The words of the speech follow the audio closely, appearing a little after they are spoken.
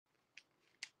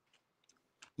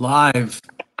Live.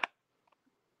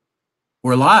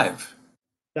 We're live.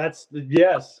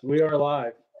 Yes, we are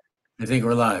live. I think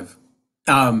we're live.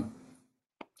 It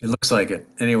looks like it.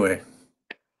 Anyway.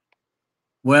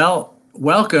 Well,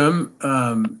 welcome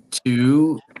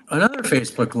to another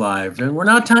Facebook Live. And we're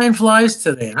not time flies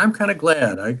today, and I'm kind of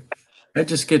glad. I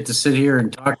just get to sit here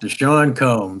and talk to Shawn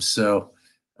Combs. So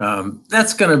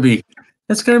that's gonna be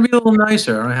a little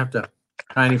nicer. I don't have to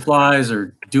tiny flies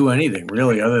or do anything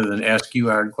really other than ask you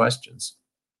hard questions.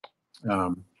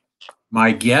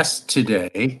 My guest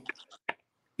today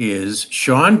is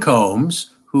Shawn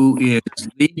Combs, who is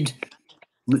lead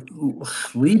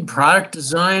product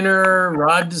designer,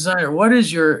 rod designer. What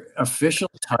is your official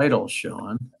title,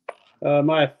 Shawn?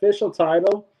 My official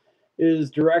title is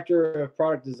Director of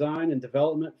Product Design and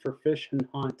Development for Fish and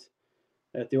Hunt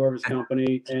at the Orvis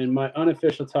Company, and my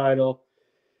unofficial title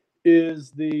is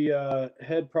the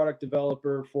Head Product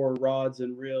Developer for Rods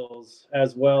and Reels,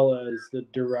 as well as the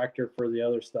Director for the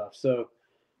other stuff. So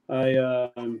I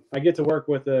get to work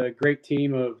with a great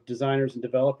team of designers and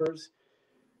developers.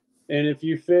 And if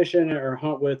you fish in it or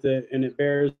hunt with it and it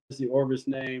bears the Orvis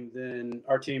name, then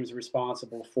our team is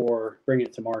responsible for bringing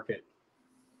it to market.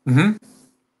 Mm-hmm.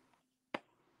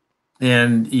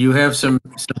 And you have some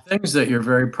things that you're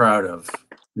very proud of that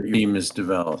your team has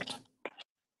developed.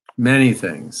 Many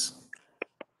things.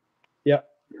 Yep.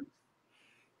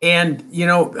 And,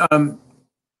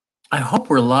 I hope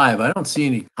we're live. I don't see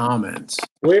any comments.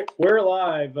 We're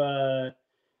live.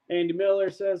 Andy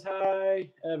Miller says hi.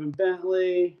 Evan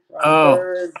Bentley,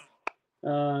 Robert,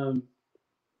 Mr.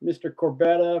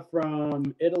 Corbetta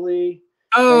from Italy.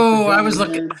 Oh, I was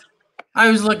looking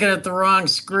at the wrong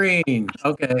screen.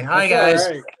 Okay, hi guys.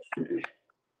 Right.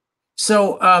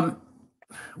 So,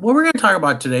 what we're going to talk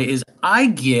about today is I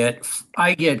get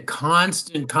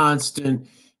constant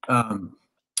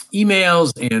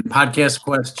emails and podcast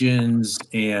questions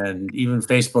and even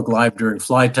Facebook Live during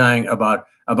fly tying about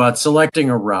selecting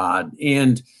a rod.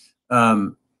 And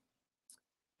one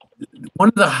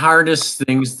of the hardest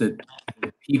things that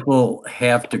people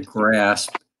have to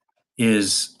grasp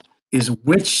is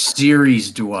which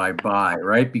series do I buy,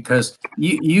 right? Because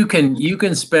you can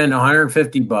spend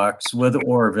 $150 with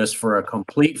Orvis for a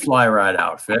complete fly rod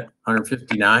outfit,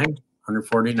 $159,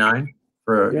 $149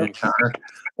 for an encounter,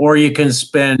 or you can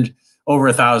spend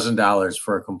over $1,000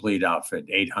 for a complete outfit,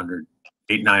 $900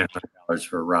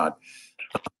 for a rod.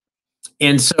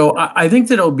 And so I think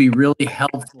that it'll be really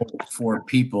helpful for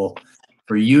people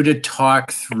for you to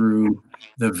talk through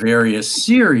the various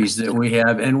series that we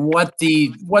have and what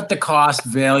the cost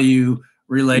value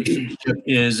relationship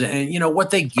is, and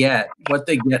what they get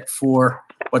for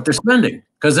what they're spending,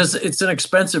 because it's an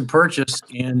expensive purchase,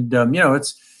 and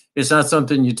it's not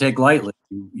something you take lightly.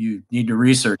 You need to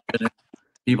research it.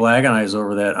 People agonize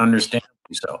over that, understandably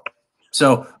so.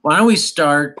 So why don't we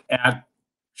start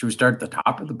should we start at the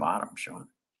top or the bottom, Shawn?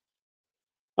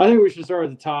 I think we should start at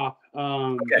the top.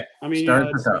 Okay. I mean,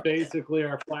 it's basically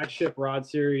our flagship rod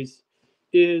series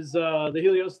is the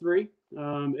Helios 3.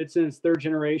 It's in its third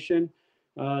generation.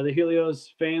 The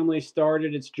Helios family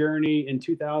started its journey in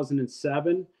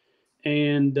 2007,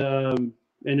 and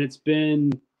it's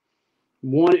been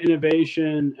one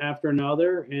innovation after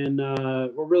another, and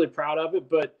we're really proud of it.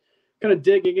 But kind of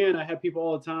digging in, I have people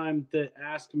all the time that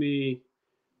ask me,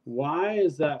 why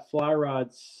is that fly rod,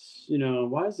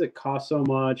 why does it cost so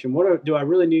much? And do I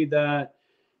really need that?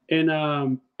 And,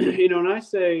 and I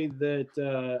say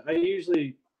that I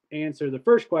usually answer the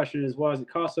first question is, why does it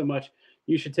cost so much?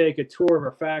 You should take a tour of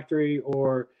our factory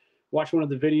or watch one of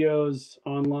the videos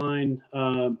online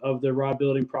of the rod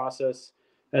building process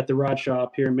at the rod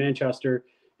shop here in Manchester.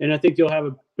 And I think you'll have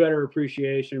a better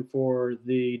appreciation for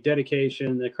the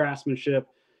dedication, the craftsmanship,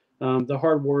 the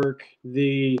hard work,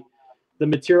 the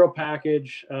material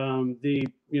package, the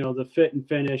fit and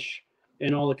finish,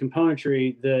 and all the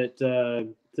componentry that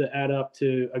add up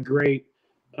to a great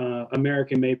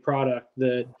American-made product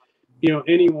that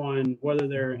anyone, whether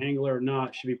they're an angler or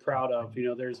not, should be proud of.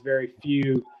 There's very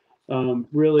few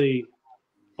really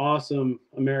awesome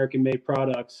American-made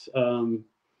products,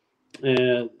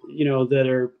 that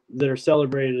are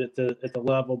celebrated at the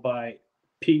level by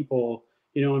people.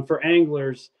 And for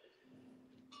anglers,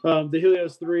 the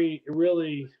Helios 3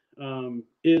 really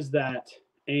is that,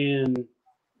 and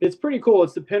it's pretty cool.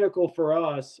 It's the pinnacle for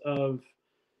us of,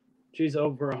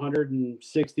 over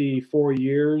 164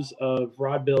 years of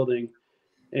rod building,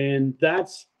 and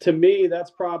to me,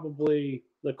 that's probably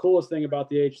the coolest thing about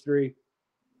the H3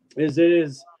 is it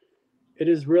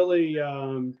is really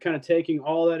kind of taking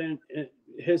all that in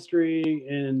history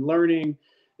and learning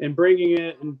and bringing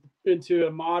it and into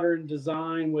a modern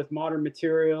design with modern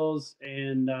materials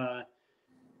and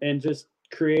just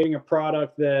creating a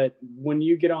product that when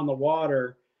you get on the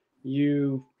water,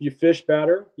 you fish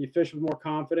better, you fish with more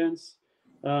confidence.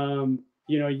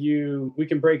 We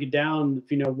can break it down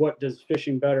if you know what does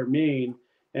fishing better mean,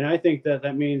 and I think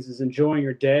that means is enjoying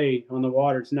your day on the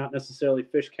water. It's not necessarily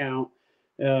fish count,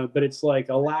 but it's like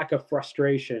a lack of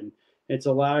frustration. It's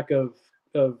a lack of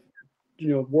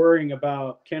worrying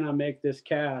about can I make this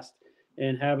cast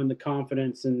and having the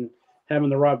confidence and having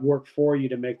the rod work for you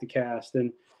to make the cast.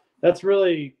 And that's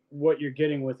really what you're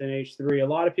getting with an H3. A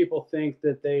lot of people think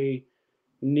that they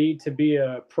need to be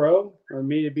a pro or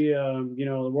me to be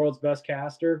the world's best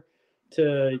caster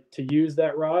to use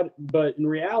that rod. But in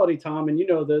reality, Tom, and you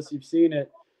know this, you've seen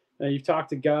it, you've talked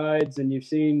to guides and you've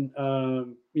seen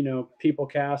people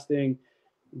casting.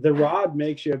 The rod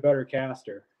makes you a better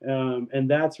caster, and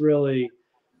that's really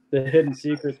the hidden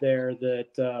secret there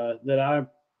that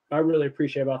I really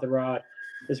appreciate about the rod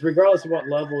is regardless of what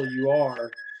level you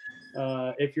are,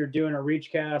 if you're doing a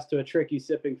reach cast to a tricky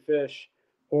sipping fish,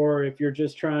 or if you're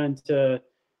just trying to,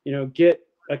 get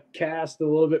a cast a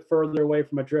little bit further away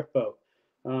from a drift boat,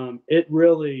 it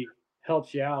really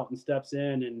helps you out and steps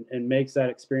in and makes that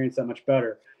experience that much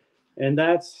better. And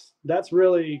that's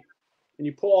really, when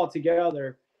you pull all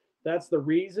together, that's the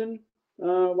reason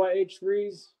why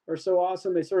H3s are so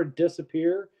awesome. They sort of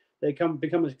disappear. They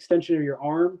become an extension of your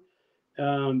arm.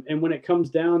 And when it comes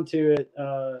down to it,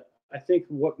 I think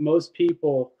what most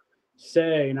people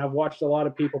say, and I've watched a lot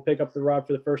of people pick up the rod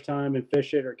for the first time and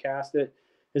fish it or cast it,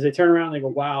 is they turn around and they go,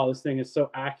 wow, this thing is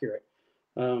so accurate.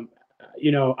 I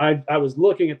was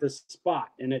looking at this spot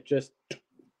and it just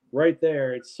right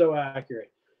there, it's so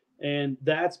accurate. And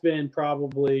that's been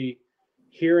probably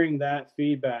hearing that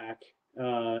feedback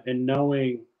and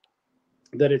knowing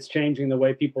that it's changing the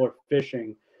way people are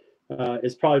fishing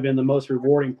has probably been the most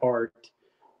rewarding part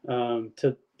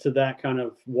to that kind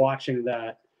of watching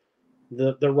that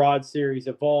the rod series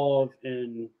evolve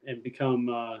and become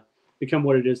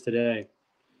what it is today.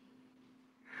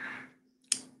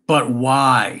 But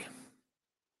why?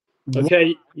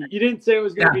 Okay, you didn't say it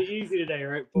was going to be easy today,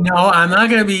 right? No, I'm not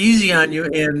going to be easy on you,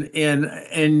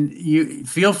 and you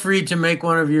feel free to make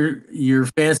one of your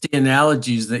fancy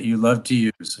analogies that you love to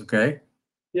use. Okay.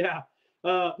 Yeah.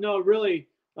 No, really.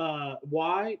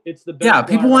 Why? It's the best. Yeah,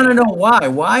 people want to know why.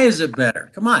 Why is it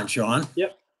better? Come on, Shawn.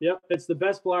 Yep. It's the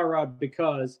best fly rod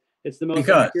because it's the most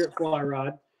accurate fly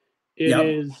rod.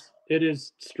 It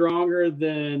is stronger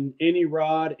than any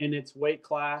rod in its weight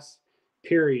class.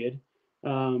 Period.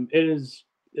 From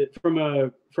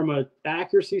a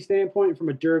accuracy standpoint, from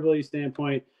a durability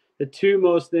standpoint, the two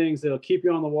most things that'll keep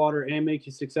you on the water and make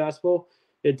you successful.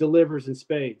 It delivers in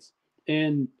spades,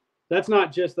 and that's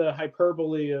not just a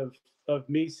hyperbole of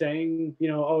me saying,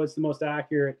 it's the most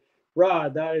accurate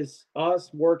rod. That is us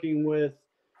working with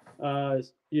high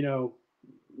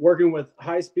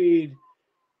speed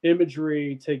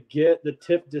imagery to get the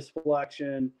tip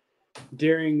deflection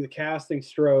during the casting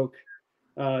stroke,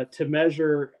 to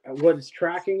measure what its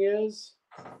tracking is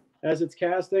as it's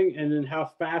casting, and then how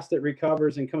fast it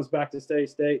recovers and comes back to steady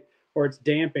state, or it's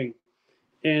damping.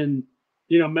 And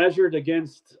measured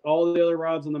against all the other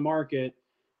rods on the market,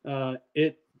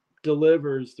 it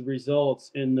delivers the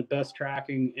results in the best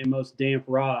tracking and most damp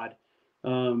rod.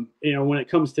 When it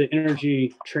comes to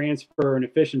energy transfer and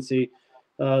efficiency,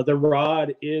 the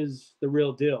rod is the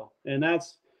real deal. And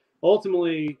that's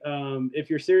ultimately, if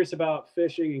you're serious about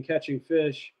fishing and catching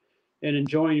fish and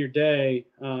enjoying your day,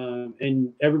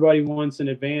 and everybody wants an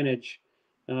advantage,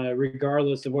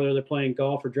 regardless of whether they're playing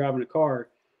golf or driving a car,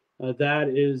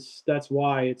 that's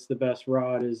why it's the best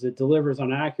rod. Is it delivers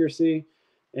on accuracy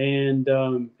and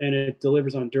it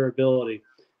delivers on durability.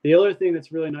 The other thing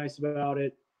that's really nice about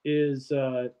it is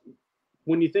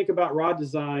when you think about rod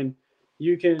design,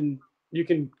 you can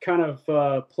kind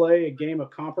of play a game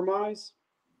of compromise.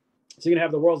 So you can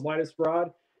have the world's lightest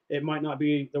rod. It might not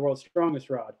be the world's strongest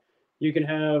rod. You can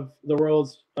have the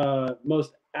world's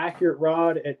most accurate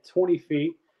rod at 20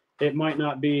 feet. It might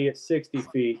not be at 60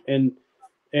 feet. And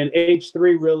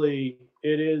H3 really,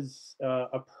 it is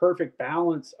a perfect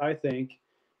balance, I think,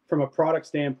 from a product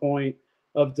standpoint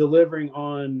of delivering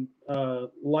on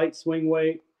light swing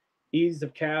weight, ease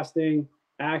of casting,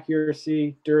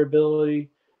 accuracy, durability,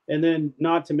 and then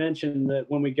not to mention that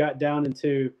when we got down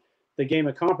into the game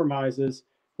of compromises,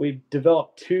 we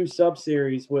developed two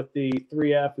sub-series with the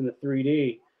 3F and the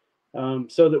 3D,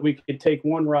 so that we could take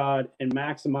one rod and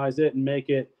maximize it and make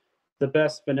it the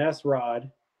best finesse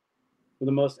rod,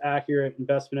 the most accurate and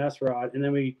best finesse rod. And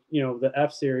then the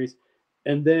F series.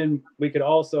 And then we could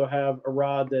also have a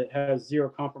rod that has zero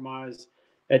compromise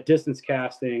at distance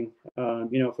casting, for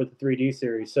the 3D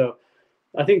series. So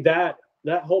I think that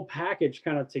whole package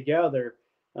kind of together,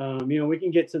 we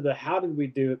can get to the how did we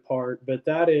do it part, but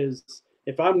that is,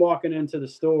 if I'm walking into the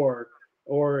store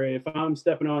or if I'm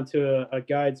stepping onto a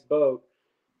guide's boat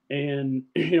and,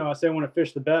 I say I want to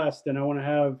fish the best and I want to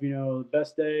have, the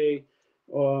best day,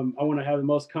 I want to have the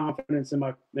most confidence in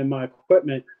my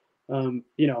equipment,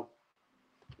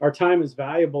 our time is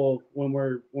valuable when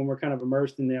we're kind of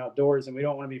immersed in the outdoors, and we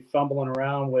don't want to be fumbling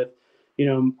around with,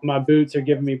 my boots are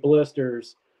giving me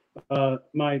blisters,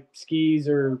 my skis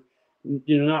are,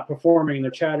 not performing, they're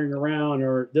chattering around,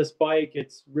 or this bike,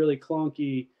 it's really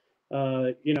clunky.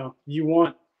 You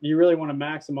really want to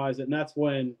maximize it. And that's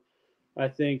when I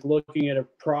think looking at a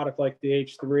product like the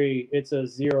H3, it's a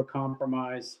zero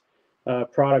compromise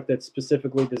product that's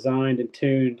specifically designed and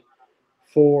tuned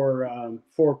for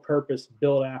purpose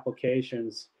built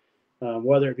applications,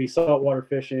 whether it be saltwater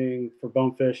fishing for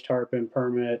bonefish, tarpon,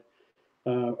 permit,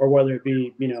 or whether it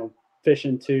be,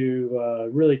 fishing to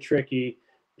really tricky,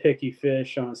 picky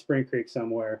fish on Spring Creek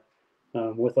somewhere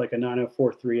with like a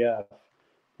 904-3F.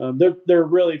 They're a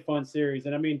really fun series.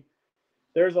 And I mean,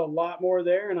 there's a lot more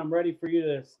there, and I'm ready for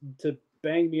you to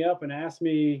bang me up and ask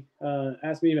me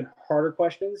even harder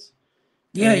questions.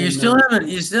 Yeah, And, you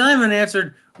still haven't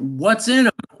answered what's in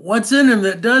them. What's in them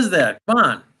that does that? Come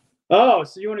on. Oh,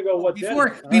 so you want to go what's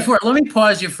before? Let me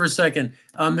pause you for a second.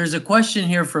 There's a question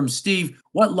here from Steve.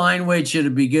 What line weight should a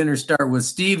beginner start with?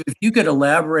 Steve, if you could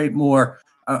elaborate more.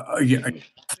 Are you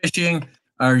fishing?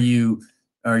 Are you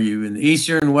in the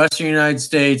eastern and western United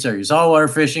States? Are you saltwater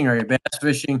fishing? Are you bass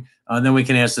fishing? Then we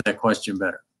can answer that question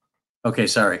better. Okay,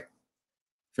 sorry,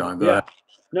 Shawn, go ahead.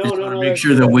 No. Make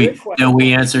sure that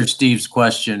we answer Steve's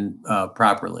question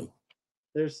properly.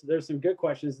 There's some good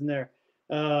questions in there.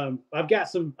 I've got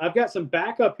some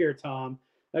backup here, Tom.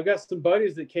 I've got some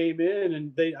buddies that came in,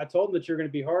 and I told them that you're going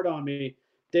to be hard on me.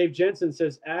 Dave Jensen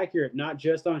says accurate, not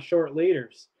just on short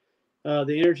leaders.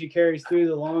 The energy carries through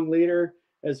the long leader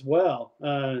as well.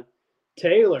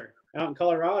 Taylor out in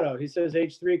Colorado, he says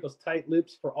H3 equals tight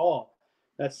loops for all.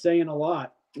 That's saying a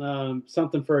lot.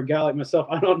 Something for a guy like myself.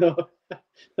 I don't know.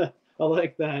 I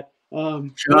like that.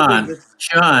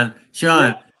 Shawn,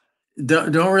 yeah.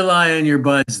 don't rely on your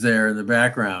buds there in the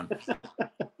background.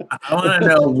 I want to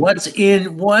know what's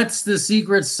the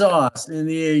secret sauce in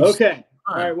the H. Okay.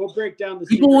 All right, we'll break down the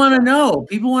people want to know.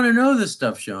 People want to know this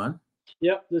stuff, Shawn.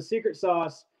 Yep, the secret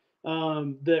sauce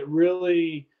that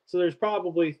really. So there's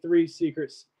probably three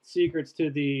secrets to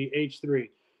the H3.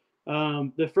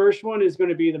 The first one is going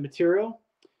to be the material.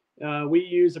 We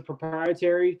use a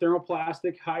proprietary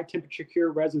thermoplastic high temperature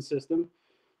cure resin system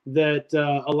that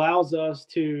allows us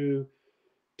to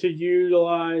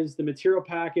utilize the material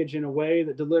package in a way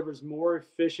that delivers more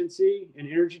efficiency and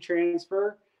energy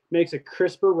transfer, makes a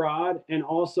crisper rod, and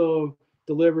also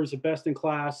delivers a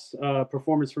best-in-class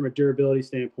performance from a durability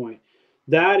standpoint.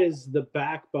 That is the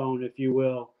backbone, if you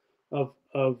will, of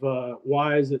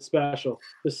why is it special.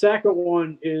 The second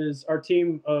one is our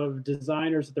team of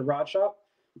designers at the Rod Shop.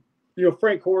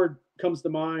 Frank Horde comes to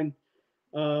mind.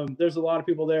 There's a lot of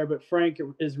people there, but Frank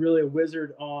is really a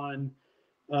wizard on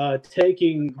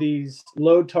taking these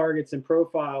load targets and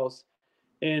profiles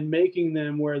and making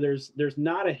them where there's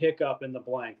not a hiccup in the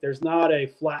blank. There's not a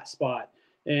flat spot.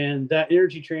 And that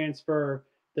energy transfer,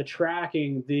 the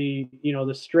tracking, the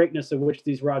straightness of which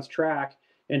these rods track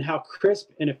and how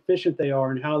crisp and efficient they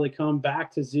are and how they come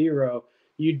back to zero,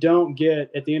 you don't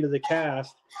get at the end of the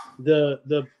cast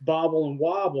the bobble and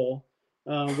wobble,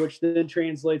 which then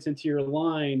translates into your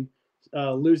line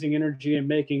losing energy and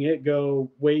making it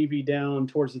go wavy down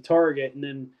towards the target, and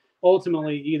then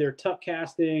ultimately either tuck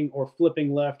casting or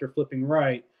flipping left or flipping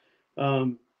right.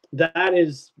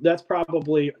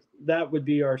 That would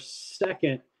be our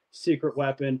second secret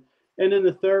weapon. And then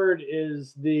the third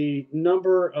is the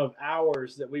number of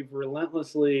hours that we've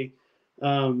relentlessly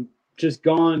just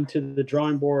gone to the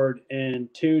drawing board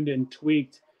and tuned and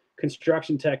tweaked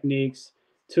construction techniques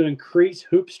to increase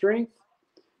hoop strength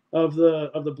of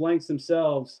the blanks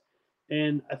themselves.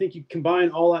 And I think you combine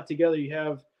all that together, you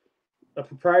have a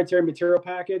proprietary material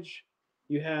package,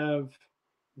 you have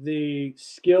the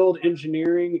skilled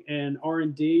engineering and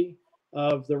R&D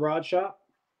of the Rod Shop,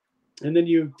 and then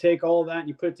you take all of that and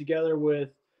you put it together with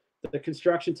the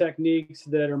construction techniques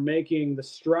that are making the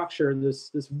structure,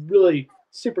 this really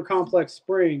super complex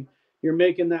spring. You're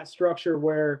making that structure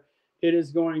where it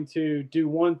is going to do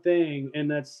one thing, and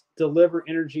that's deliver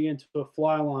energy into a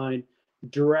fly line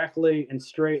directly and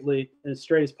straight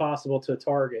as possible to a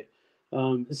target.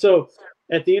 So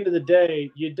at the end of the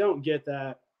day, you don't get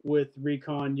that with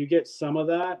Recon. You get some of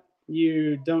that,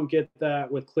 you don't get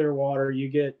that with clear water. You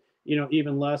get,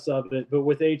 even less of it. But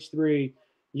with H3,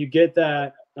 you get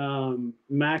that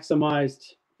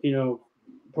maximized,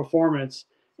 performance,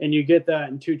 and you get that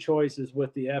in two choices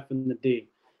with the F and the D.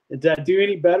 Did that do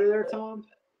any better there, Tom?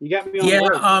 You got me on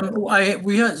the road.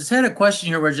 We just had a question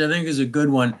here, which I think is a good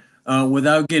one.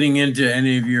 Without getting into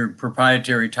any of your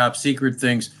proprietary top secret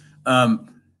things,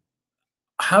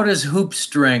 how does hoop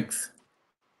strength?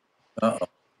 Oh,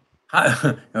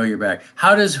 you're back.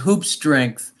 How does hoop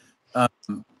strength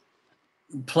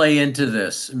play into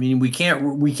this? I mean, we can't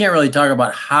really talk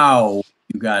about how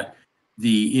you got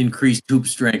the increased hoop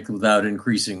strength without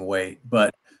increasing weight,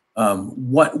 but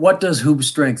what does hoop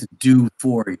strength do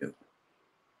for you,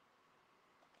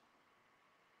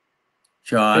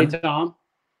 Shawn? Hey, Tom.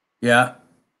 Yeah,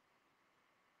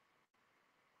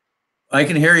 I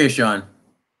can hear you, Shawn.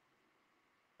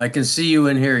 I can see you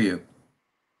and hear you,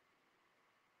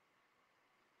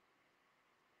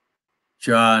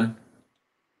 Shawn.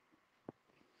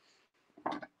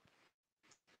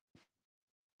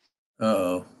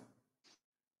 Uh-oh.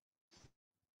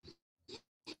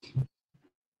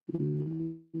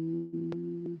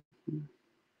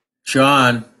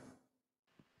 Shawn.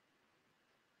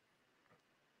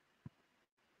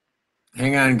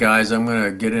 Hang on, guys. I'm going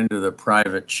to get into the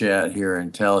private chat here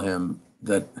and tell him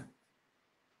that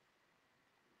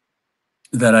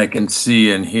I can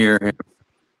see and hear him.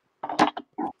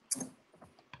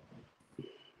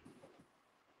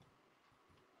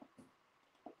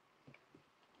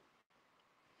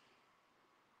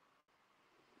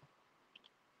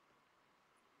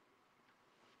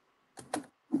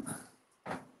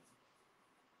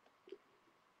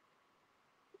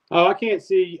 Oh, I can't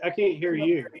hear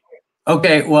you.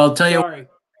 Okay, well, I'll tell Sorry.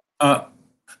 you.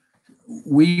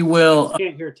 We will. I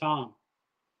can't hear Tom.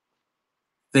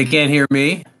 They can't hear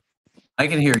me. I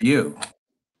can hear you.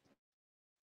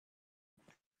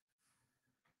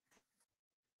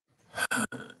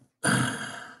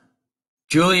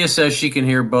 Julia says she can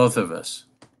hear both of us.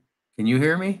 Can you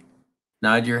hear me?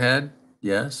 Nod your head.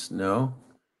 Yes. No.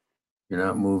 You're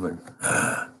not moving.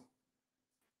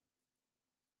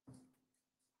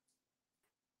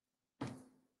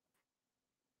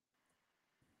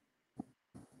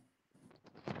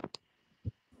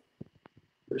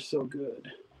 You're so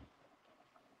good.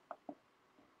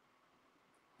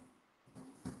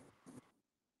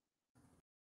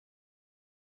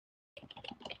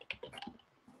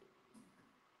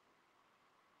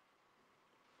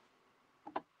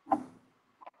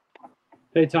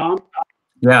 Hey, Tom.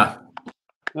 Yeah.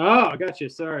 Oh, I got you.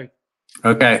 Sorry.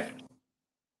 Okay.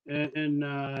 And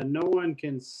no one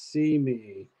can see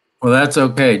me. Well, that's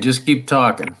okay. Just keep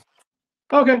talking.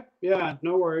 Okay. Yeah.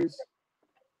 No worries.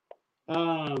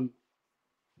 So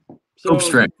hoop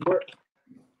strength.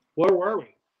 Where were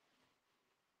we?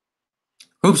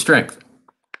 Hoop strength.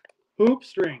 Hoop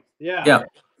strength. Yeah. Yeah.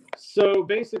 So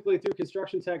basically, through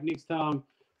construction techniques, Tom,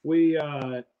 we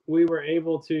were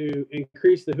able to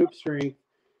increase the hoop strength,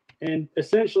 and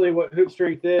essentially, what hoop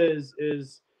strength is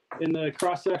in the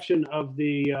cross section of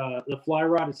the fly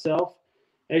rod itself.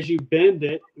 As you bend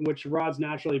it, which rods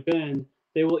naturally bend,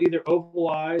 they will either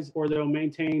ovalize or they'll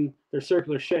maintain their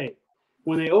circular shape.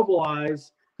 When they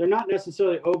ovalize, they're not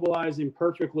necessarily ovalizing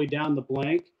perfectly down the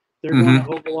blank. They're going to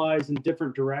ovalize in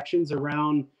different directions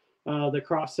around the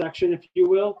cross section, if you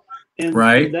will. And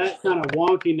that kind of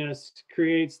wonkiness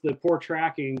creates the poor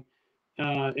tracking,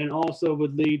 and also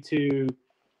would lead to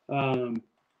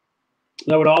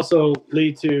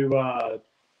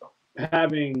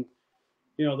having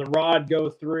the rod go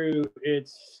through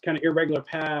its kind of irregular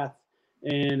path,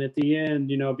 and at the end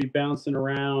be bouncing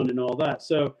around and all that.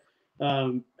 So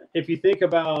if you think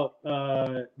about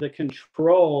the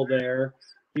control there,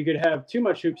 you could have too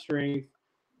much hoop strength.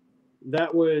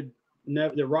 That would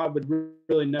the rod would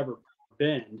really never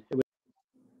bend. It would.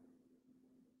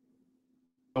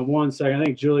 One second, I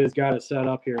think Julia's got it set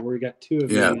up here where we got two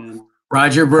of you in.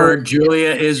 Roger Bird, Julia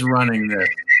is running this.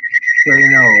 So you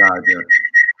know, Roger.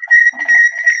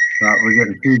 Well, we're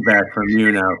getting feedback from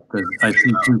you now because I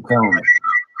see two cones.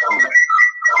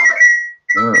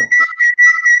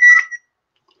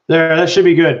 There, that should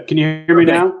be good. Can you hear me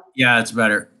now? Yeah, it's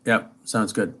better. Yep,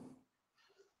 sounds good.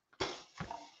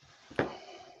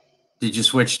 Did you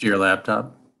switch to your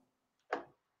laptop,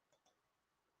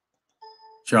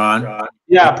 Shawn?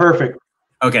 Yeah, perfect.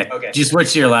 Okay. Did you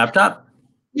switch to your laptop?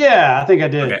 Yeah, I think I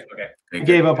did. Okay. I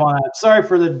gave up on that. Sorry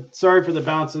for the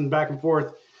bouncing back and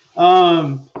forth.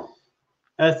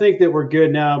 I think that we're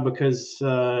good now because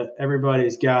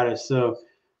everybody's got us. So,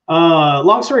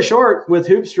 long story short, with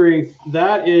hoop strength,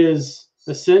 that is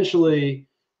essentially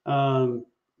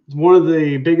one of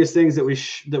the biggest things that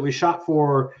we shot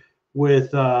for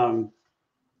with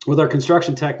our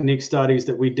construction technique studies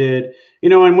that we did.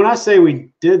 And when I say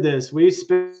we did this, we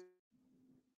spent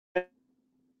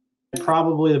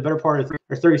probably the better part of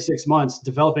 36 months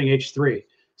developing H3.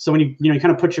 So when you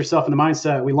kind of put yourself in the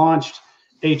mindset, we launched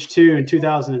H2 in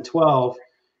 2012,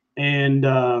 and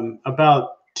about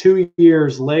 2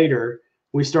 years later,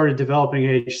 we started developing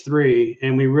H3,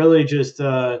 and we really just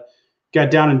got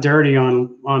down and dirty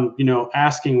on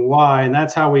asking why, and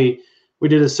that's how we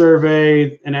did a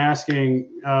survey and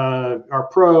asking our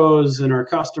pros and our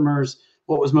customers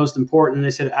what was most important, and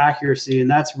they said accuracy, and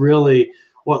that's really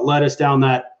what led us down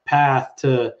that path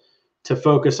to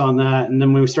focus on that. And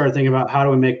then when we started thinking about how do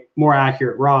we make more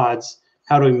accurate rods,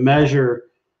 how do we measure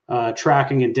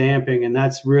tracking and damping, and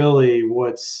that's really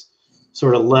what's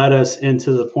sort of led us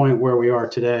into the point where we are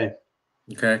today.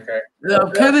 Okay. Now,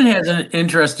 Kevin has an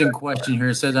interesting question here.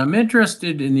 It says, I'm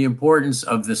interested in the importance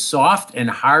of the soft and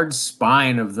hard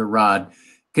spine of the rod,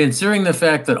 considering the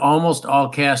fact that almost all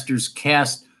casters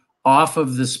cast off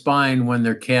of the spine when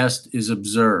their cast is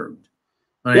observed.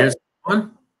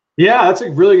 One? Yeah, that's a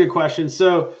really good question.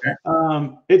 So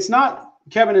it's not,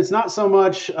 Kevin, it's not so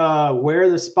much where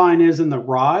the spine is in the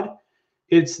rod.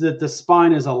 It's that the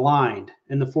spine is aligned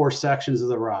in the 4 sections of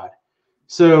the rod.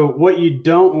 So what you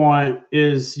don't want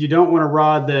is you don't want a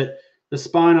rod that the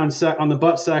spine on the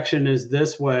butt section is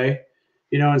this way,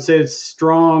 and say it's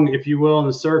strong, if you will, in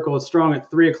the circle. It's strong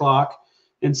at 3 o'clock.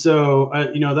 And so,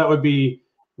 that would be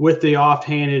with the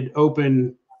off-handed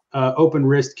open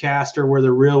wrist caster where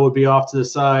the reel would be off to the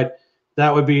side.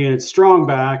 That would be in its strong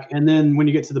back. And then when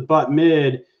you get to the butt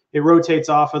mid, it rotates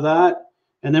off of that.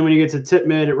 And then when you get to tip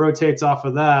mid, it rotates off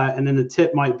of that. And then the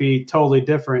tip might be totally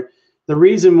different. The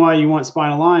reason why you want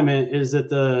spine alignment is that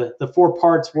the 4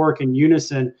 parts work in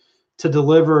unison to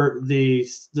deliver the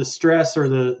stress or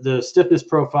the stiffness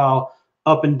profile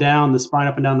up and down the spine,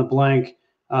 up and down the blank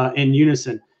in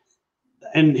unison.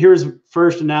 And here's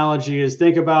first analogy is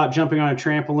think about jumping on a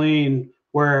trampoline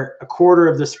where a quarter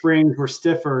of the springs were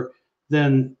stiffer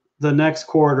than the next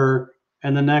quarter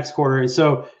and the next quarter. And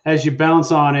so as you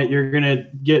bounce on it, you're going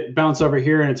to bounce over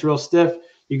here and it's real stiff.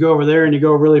 You go over there and you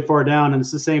go really far down. And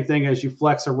it's the same thing as you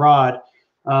flex a rod.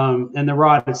 And the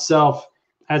rod itself,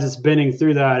 as it's bending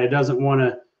through that, it doesn't want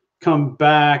to come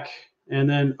back and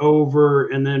then over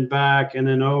and then back and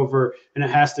then over. And it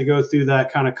has to go through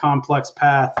that kind of complex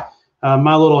path.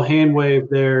 My little hand wave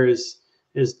there is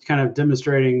kind of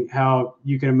demonstrating how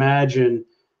you can imagine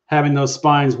having those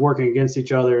spines working against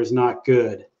each other is not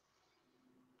good.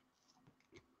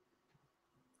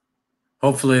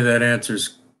 Hopefully that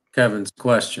answers Kevin's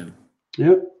question.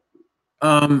 Yep.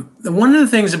 One of the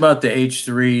things about the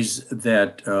H3s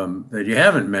that you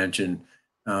haven't mentioned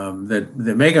that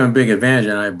make them a big advantage,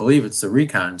 and I believe it's the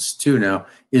Recons too now,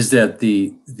 is that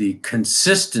the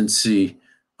consistency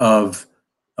of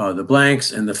the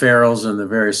blanks and the ferrules and the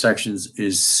various sections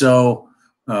is so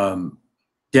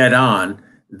dead on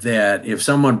that if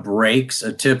someone breaks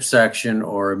a tip section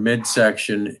or a mid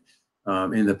section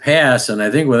in the past, and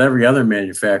I think with every other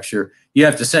manufacturer, you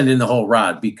have to send in the whole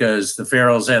rod because the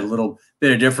ferrules had a little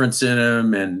bit of difference in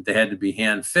them and they had to be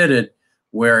hand fitted.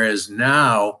 Whereas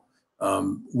now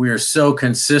we're so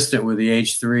consistent with the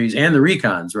H3s and the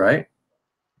Recons, right?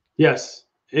 Yes.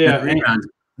 Yeah.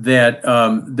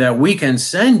 That we can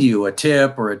send you a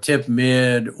tip or a tip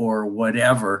mid or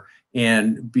whatever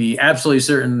and be absolutely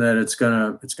certain that it's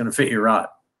gonna fit your rod.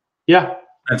 Yeah.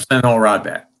 And send the whole rod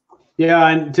back. Yeah,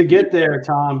 and to get there,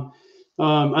 Tom,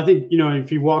 I think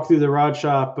if you walk through the rod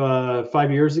shop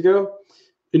 5 years ago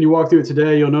and you walk through it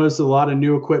today, you'll notice a lot of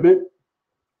new equipment.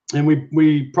 And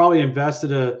we probably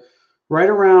invested right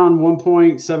around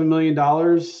 $1.7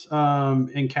 million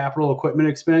in capital equipment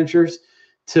expenditures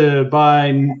to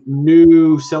buy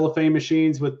new cellophane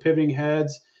machines with pivoting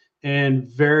heads and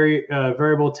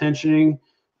variable tensioning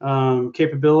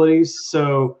capabilities,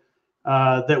 so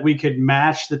that we could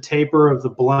match the taper of the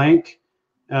blank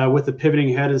with the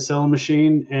pivoting head of the cello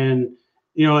machine. And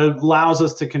it allows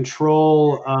us to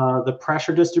control the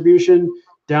pressure distribution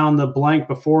down the blank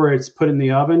before it's put in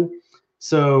the oven.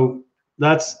 So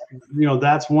that's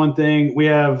one thing. We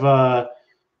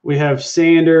have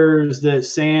sanders that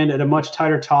sand at a much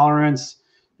tighter tolerance,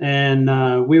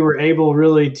 and we were able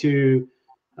really to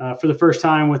for the first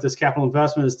time with this capital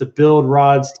investment is to build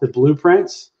rods to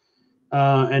blueprints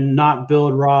and not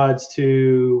build rods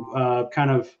to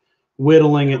kind of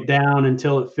whittling it down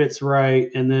until it fits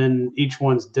right, and then each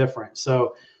one's different.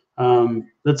 So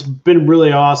that's been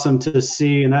really awesome to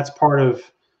see, and that's part of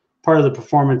the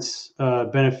performance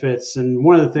benefits. And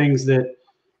one of the things that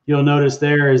you'll notice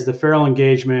there is the ferrule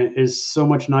engagement is so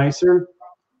much nicer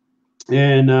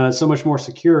and so much more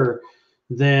secure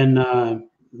than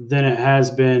it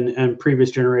has been in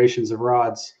previous generations of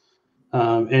rods,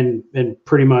 and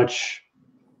pretty much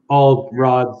all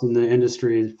rods in the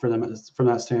industry for them from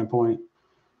that standpoint.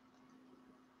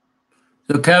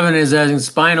 So Kevin is asking,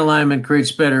 spine alignment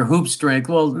creates better hoop strength.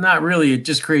 Well, not really. It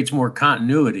just creates more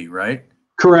continuity, right?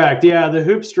 Correct. Yeah, the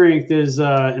hoop strength is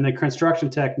in the construction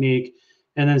technique,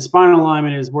 and then spine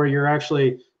alignment is where you're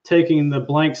actually taking the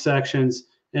blank sections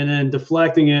and then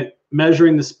deflecting it,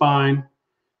 measuring the spine,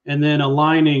 and then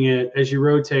aligning it as you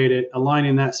rotate it,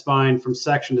 aligning that spine from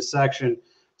section to section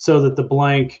so that the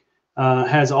blank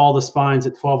has all the spines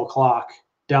at 12 o'clock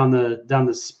down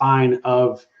the spine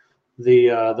of the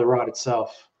rod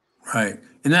itself. Right.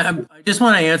 And I just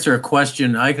want to answer a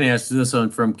question. I can answer this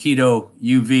one from Keto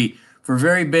UV. For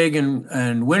very big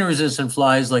and wind resistant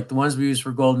flies like the ones we use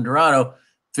for golden dorado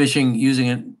fishing using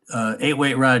an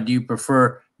 8-weight rod, do you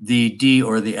prefer the D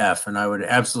or the F? And I would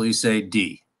absolutely say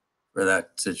D for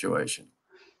that situation.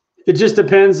 It just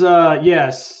depends.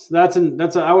 Yes,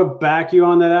 I would back you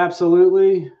on that.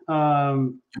 Absolutely.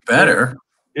 You better.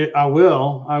 I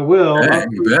will. Hey,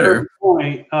 you better.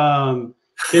 Point.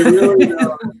 It really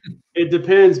it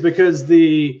depends because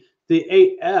the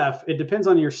 8F, it depends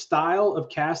on your style of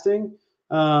casting.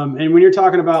 And when you're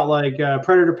talking about like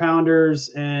predator pounders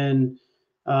and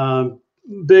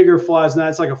bigger flies, and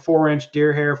that's like a 4-inch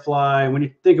deer hair fly. When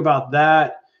you think about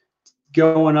that,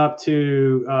 going up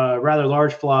to rather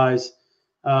large flies,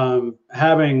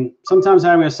 sometimes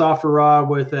having a softer rod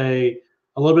with a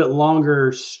little bit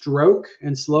longer stroke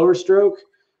and slower stroke,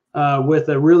 with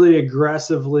a really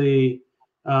aggressively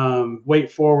weight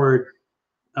forward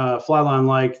fly line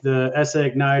like the SA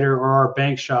Igniter or our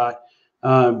bank shot,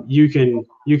 you can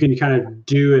kind of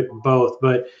do it both.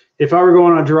 But if I were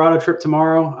going on a Dorado trip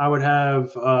tomorrow, I would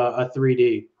have a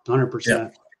 3D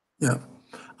 100%. Yeah.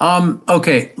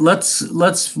 Okay,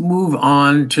 let's move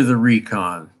on to the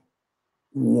Recon.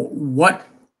 What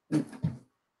the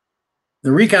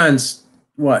Recon's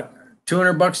what,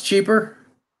 $200 cheaper?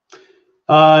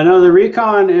 No, the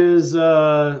Recon is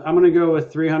I'm gonna go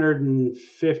with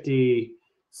 $350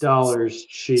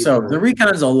 cheaper. So the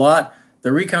Recon's a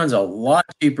lot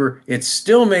cheaper. It's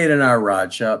still made in our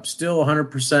rod shop, still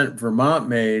 100% Vermont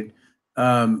made.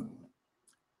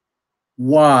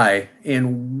 Why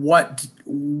and what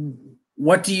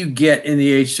do you get in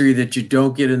the H3 that you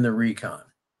don't get in the Recon?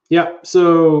 Yeah.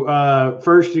 So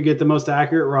first, you get the most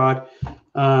accurate rod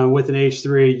with an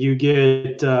H3. You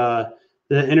get the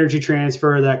energy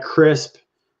transfer, that crisp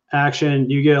action.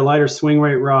 You get a lighter swing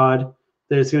weight rod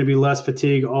that's going to be less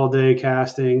fatigue all day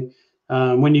casting.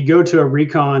 When you go to a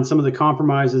Recon, some of the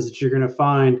compromises that you're going to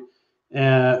find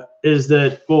is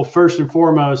that, well, first and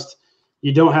foremost,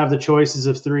 you don't have the choices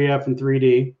of 3F and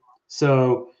 3D.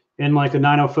 So in like a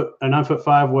 9-foot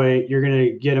 5 weight, you're going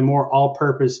to get a more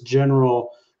all-purpose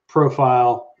general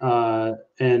profile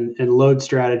and load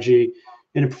strategy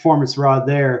in a performance rod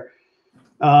there.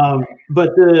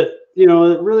 But it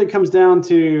really comes down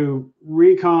to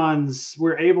Recons.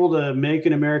 We're able to make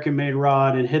an American-made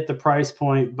rod and hit the price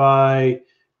point by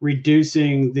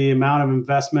reducing the amount of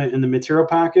investment in the material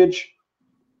package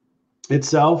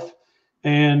itself.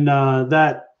 And I'm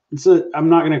not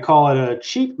going to call it a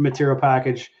cheap material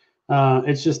package.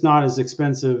 It's just not as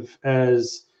expensive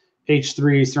as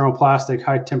H3's thermoplastic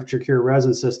high temperature cure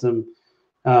resin system,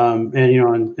 and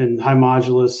high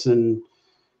modulus and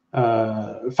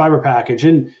fiber package.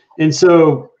 And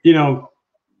so,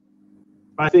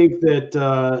 I think that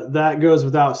that goes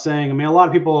without saying. I mean, a lot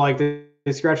of people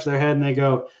they scratch their head and they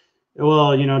go,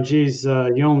 well, geez,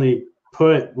 you only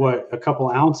put a couple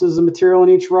ounces of material in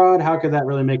each rod. How could that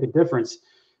really make a difference?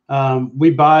 We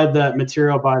buy that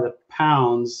material by the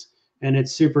pounds and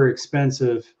it's super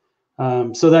expensive.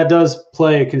 So that does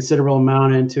play a considerable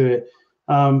amount into it.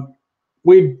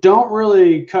 We don't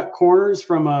really cut corners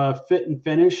from a fit and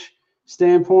finish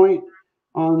standpoint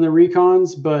on the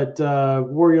Recons, but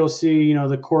where you'll see,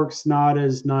 the cork's not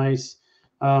as nice.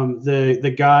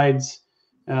 The guides,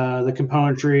 the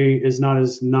componentry is not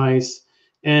as nice.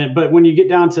 But when you get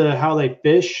down to how they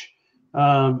fish,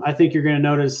 I think you're going to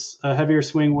notice a heavier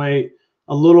swing weight,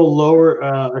 a little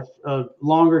lower,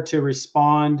 longer to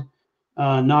respond,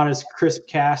 not as crisp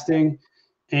casting,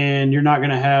 and you're not going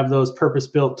to have those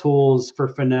purpose-built tools for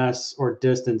finesse or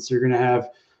distance. You're going to have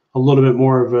a little bit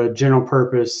more of a general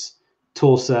purpose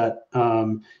tool set.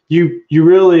 You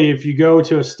really, if you go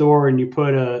to a store and you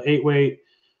put a 8-weight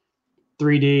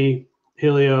 3D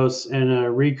Helios and a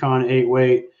Recon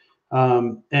 8-weight,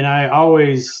 and I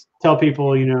always tell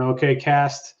people, okay,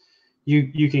 cast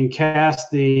you can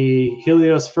cast the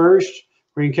Helios first,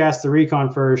 or you can cast the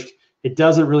Recon first. It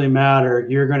doesn't really matter.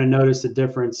 You're going to notice the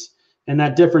difference, and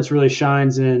that difference really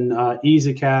shines in ease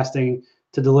of casting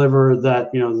to deliver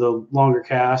that, the longer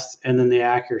cast, and then the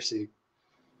accuracy.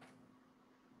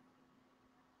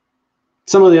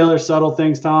 Some of the other subtle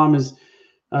things, Tom, is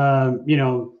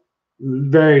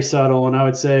very subtle, and I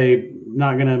would say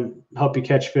not going to help you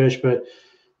catch fish, but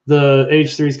the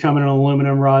H3s come in an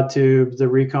aluminum rod tube. The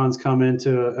Recons come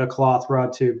into a cloth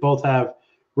rod tube. Both have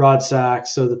rod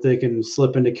sacks so that they can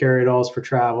slip into carry-it-alls for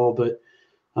travel, but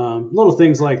little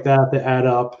things like that add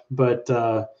up. But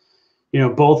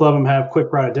both of them have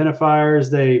quick rod identifiers.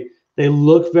 They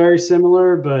look very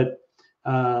similar, but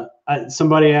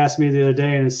somebody asked me the other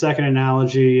day, and the second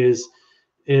analogy is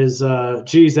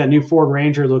geez, that new Ford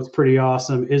Ranger looks pretty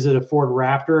awesome. Is it a Ford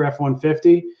Raptor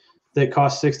F-150 that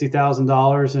costs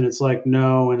 $60,000? And it's like,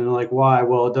 no. And then like, why?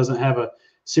 Well, it doesn't have a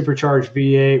supercharged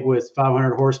V8 with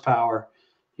 500 horsepower,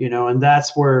 and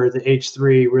that's where the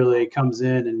H3 really comes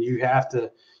in, and you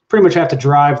pretty much have to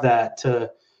drive that to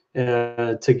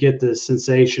get the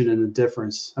sensation and the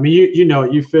difference. I mean,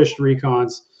 you fished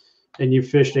Recons and you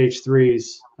fished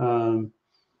H3s.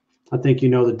 I think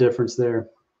the difference there.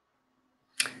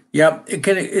 Yep.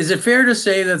 Is it fair to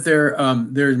say that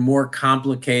there's more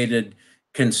complicated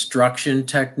construction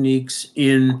techniques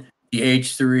in the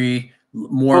H3,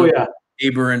 more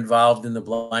labor involved in the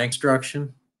blank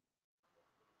construction?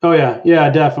 Oh yeah,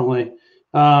 definitely.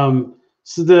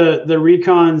 So the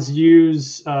Recons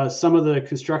use some of the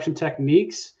construction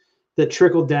techniques that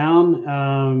trickle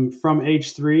down from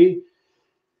H3,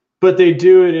 but they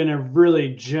do it in a really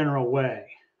general way.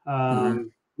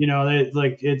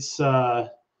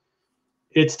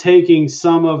 It's taking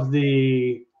some of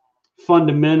the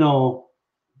fundamental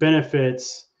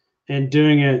benefits and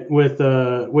doing it with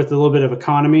a little bit of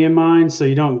economy in mind, so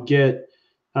you don't get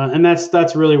and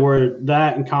that's really where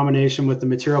that, in combination with the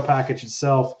material package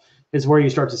itself, is where you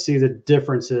start to see the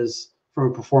differences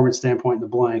from a performance standpoint in the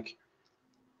blank.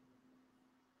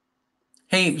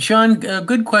 Hey, Shawn, a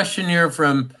good question here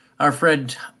from our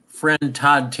friend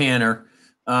Todd Tanner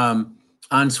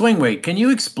on swing weight. Can you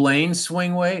explain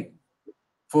swing weight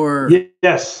for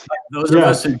those of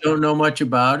us who don't know much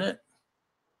about it?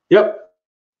 Yep,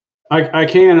 I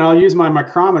can. I'll use my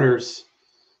micrometers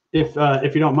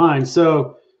if you don't mind.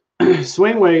 So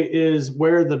swing weight is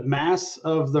where the mass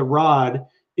of the rod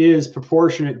is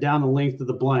proportionate down the length of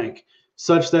the blank,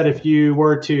 such that if you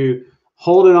were to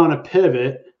hold it on a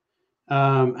pivot,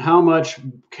 how much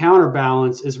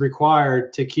counterbalance is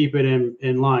required to keep it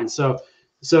in line. So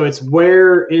it's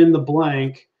where in the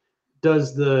blank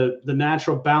does the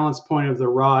natural balance point of the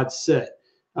rod sit.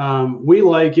 We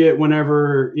like it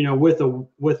whenever, with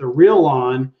a reel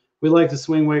on, we like the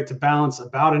swing weight to balance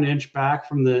about an inch back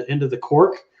from the end of the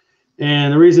cork.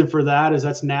 And the reason for that is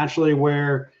that's naturally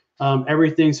where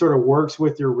everything sort of works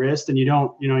with your wrist, and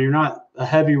you're not a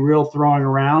heavy reel throwing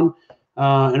around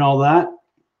and all that.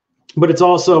 But it's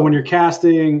also when you're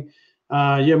casting,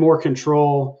 you have more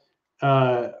control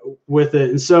with it.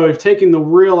 And so if taking the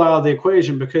reel out of the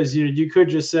equation, because you could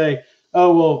just say,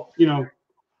 oh, well,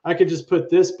 I could just put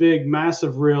this big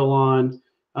massive reel on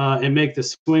and make the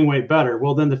swing weight better.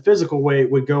 Well, then the physical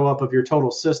weight would go up of your total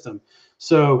system.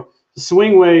 So the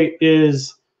swing weight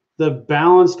is the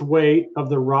balanced weight of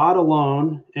the rod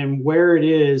alone and where it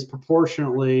is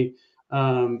proportionately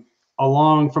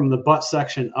along from the butt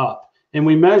section up. And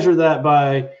we measure that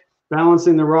by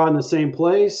balancing the rod in the same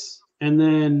place and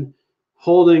then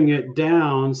holding it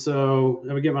down. So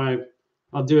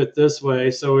I'll do it this way.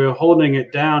 So we're holding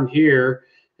it down here,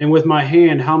 and with my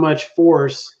hand, how much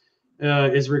force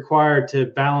is required to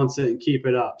balance it and keep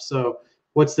it up. So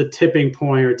what's the tipping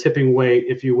point or tipping weight,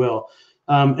 if you will.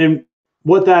 And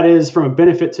what that is from a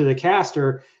benefit to the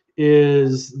caster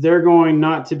is they're going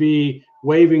not to be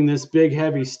waving this big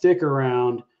heavy stick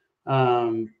around,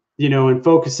 and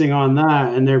focusing on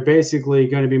that. And they're basically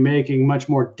going to be making much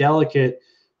more delicate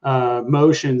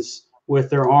motions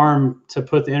with their arm to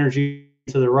put the energy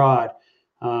to the rod.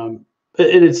 And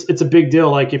it's a big deal.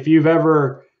 Like if you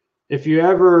ever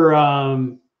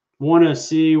want to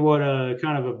see what a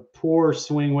kind of a poor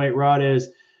swing weight rod is,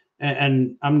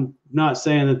 and I'm not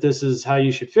saying that this is how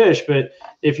you should fish, but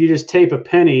if you just tape a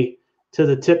penny to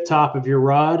the tip top of your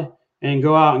rod and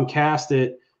go out and cast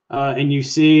it, and you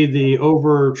see the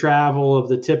over travel of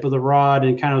the tip of the rod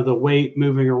and kind of the weight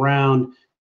moving around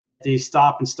the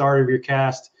stop and start of your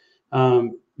cast,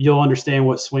 you'll understand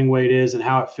what swing weight is and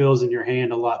how it feels in your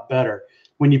hand a lot better.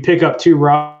 When you pick up two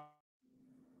rods,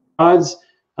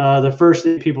 the first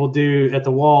thing people do at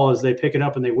the wall is they pick it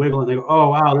up and they wiggle and they go, oh,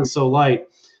 wow, this is so light.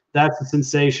 that's the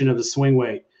sensation of the swing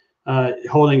weight,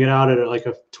 holding it out at like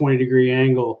a 20-degree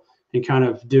angle and kind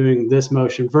of doing this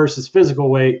motion versus physical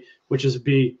weight, which is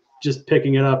be just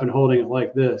picking it up and holding it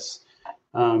like this.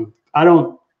 I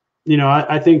don't,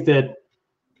 I think that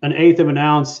an eighth of an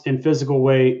ounce in physical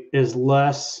weight is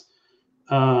less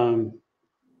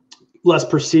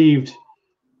perceived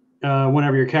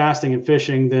whenever you're casting and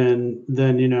fishing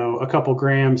than a couple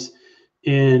grams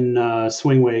in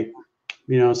swing weight.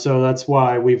 So that's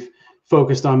why we've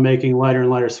focused on making lighter and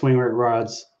lighter swing weight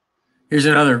rods. Here's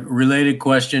another related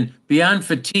question. Beyond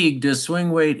fatigue, does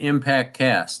swing weight impact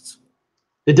casts?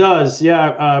 It does.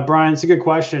 Yeah, Brian, it's a good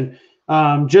question.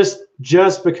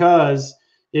 Just because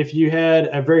if you had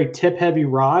a very tip heavy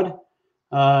rod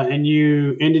and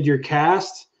you ended your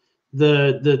cast,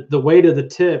 the weight of the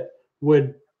tip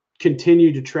would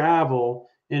continue to travel,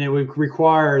 and it would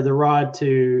require the rod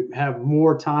to have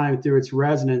more time through its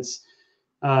resonance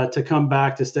to come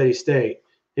back to steady state.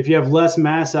 If you have less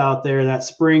mass out there, that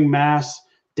spring mass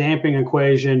damping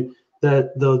equation,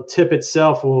 the tip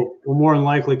itself will more than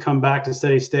likely come back to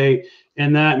steady state.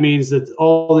 And that means that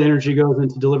all the energy goes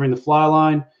into delivering the fly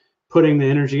line, putting the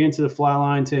energy into the fly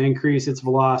line to increase its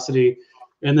velocity,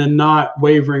 and then not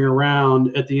wavering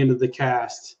around at the end of the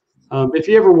cast. If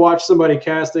you ever watch somebody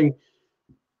casting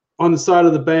on the side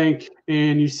of the bank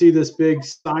and you see this big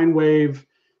sine wave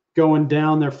going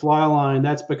down their fly line,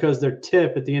 that's because their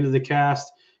tip at the end of the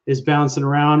cast is bouncing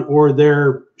around, or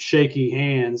their shaky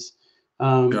hands.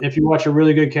 If you watch a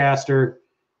really good caster,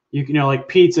 like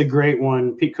Pete's a great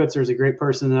one. Pete Kutzer is a great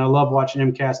person, and I love watching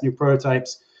him cast new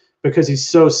prototypes because he's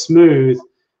so smooth.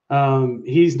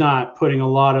 He's not putting a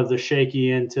lot of the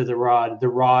shaky into the rod. The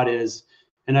rod is,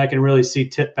 and I can really see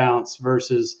tip bounce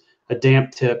versus a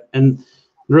damp tip. And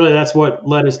really, that's what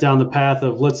led us down the path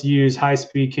of let's use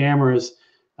high-speed cameras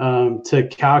to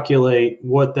calculate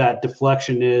what that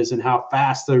deflection is and how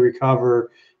fast they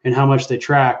recover and how much they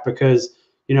track, because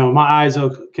my eyes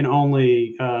can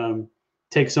only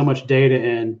take so much data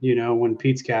in when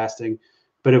Pete's casting.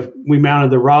 But if we mounted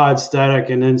the rod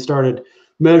static and then started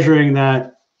measuring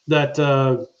that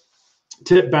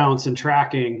tip bounce and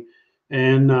tracking,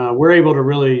 and we're able to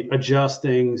really adjust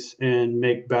things and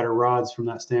make better rods from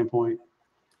that standpoint.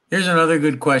 Here's another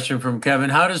good question from Kevin.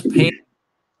 How does paint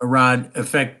a rod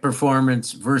affect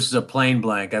performance versus a plain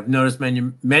blank? I've noticed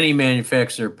many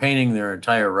manufacturers are painting their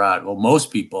entire rod. Well,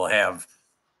 most people have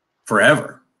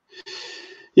forever.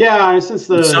 Yeah, since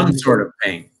some sort of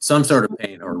paint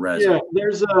or resin. Yeah,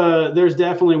 there's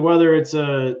definitely, whether it's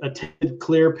a tinted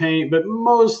clear paint, but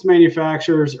most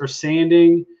manufacturers are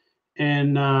sanding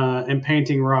and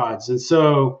painting rods. And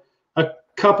so a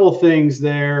couple things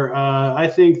there. I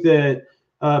think that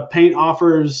paint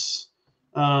offers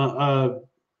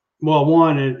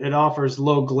one, it offers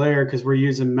low glare because we're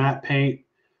using matte paint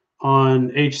on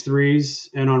H3s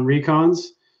and on Recons.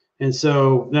 And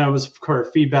so that was kind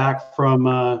of feedback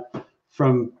from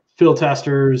field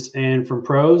testers and from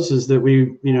pros, is that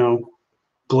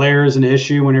glare is an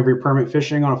issue whenever you're permit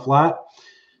fishing on a flat,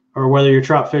 or whether you're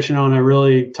trout fishing on a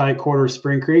really tight quarter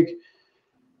spring creek.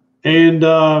 And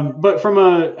but from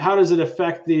how does it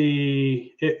affect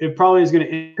it probably is going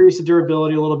to increase the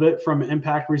durability a little bit from an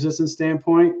impact resistance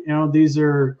standpoint. These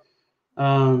are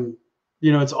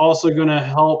it's also going to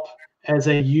help as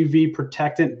a UV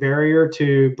protectant barrier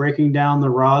to breaking down the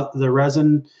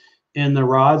resin in the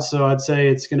rod. So I'd say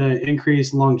it's going to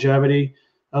increase longevity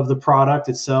of the product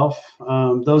itself.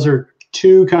 Those are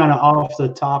two kind of off the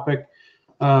top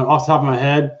of my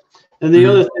head. And the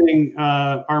other thing,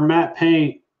 our matte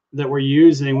paint that we're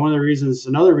using,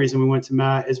 another reason we went to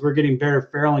matte is we're getting better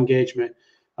ferrule engagement.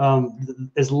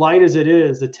 As light as it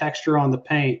is, the texture on the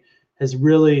paint has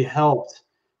really helped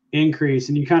increase.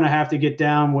 And you kind of have to get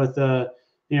down with a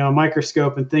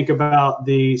microscope and think about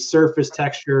the surface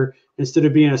texture instead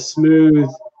of being a smooth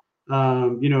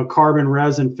carbon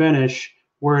resin finish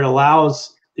where it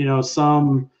allows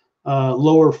some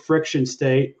lower friction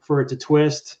state for it to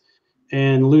twist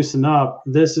and loosen up.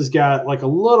 This has got like a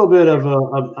little bit of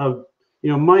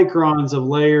microns of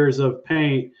layers of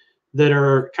paint that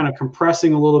are kind of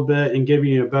compressing a little bit and giving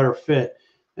you a better fit.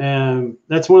 And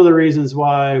that's one of the reasons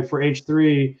why for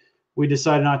H3 we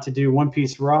decided not to do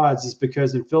one-piece rods, is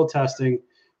because in field testing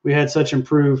we had such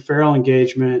improved ferrule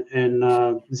engagement and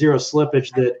zero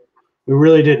slippage that we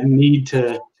really didn't need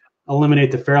to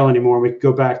eliminate the ferrule anymore. We could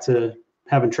go back to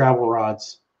having travel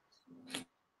rods.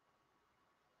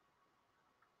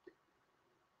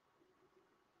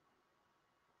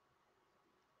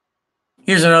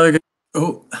 Here's another good.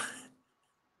 Oh.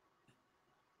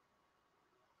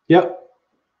 Yep.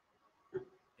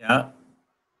 Yeah.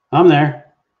 I'm there.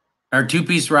 Are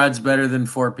two-piece rods better than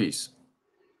four-piece?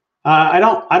 I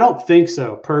don't think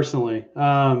so personally.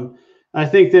 I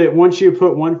think that once you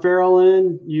put one ferrule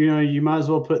in, you might as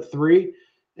well put three.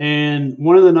 And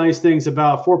one of the nice things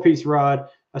about four-piece rod,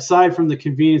 aside from the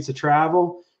convenience of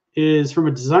travel, is from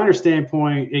a designer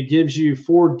standpoint, it gives you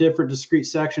four different discrete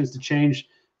sections to change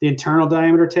the internal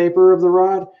diameter taper of the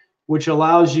rod, which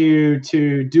allows you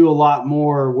to do a lot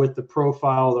more with the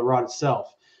profile of the rod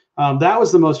itself. That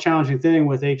was the most challenging thing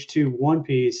with H2 one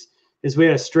piece, is we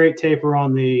had a straight taper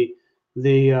on the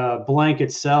blank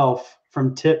itself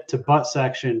from tip to butt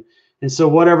section. And so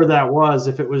whatever that was,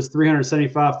 if it was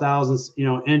 375 thousandths,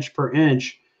 inch per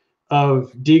inch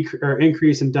of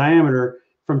increase in diameter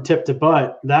from tip to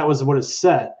butt, that was what it's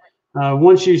set.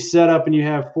 Once you set up and you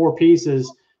have four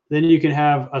pieces, then you can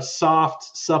have a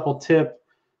soft, supple tip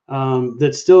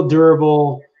that's still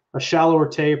durable, a shallower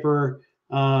taper,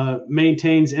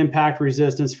 maintains impact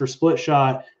resistance for split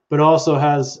shot, but also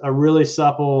has a really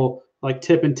supple like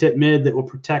tip and tip mid that will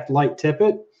protect light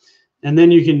tippet. And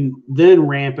then you can then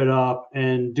ramp it up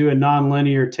and do a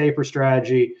non-linear taper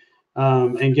strategy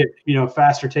and get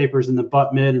faster tapers in the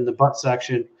butt mid and the butt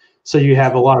section, so you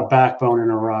have a lot of backbone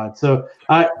in a rod. So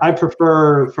I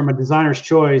prefer, from a designer's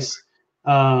choice,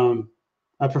 I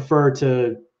prefer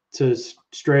to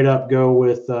straight up go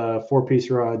with four-piece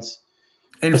rods.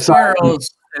 And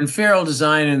ferrule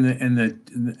design and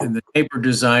the taper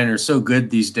design are so good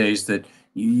these days that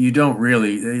you don't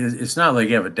really. It's not like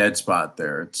you have a dead spot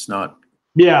there. It's not.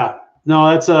 Yeah, no,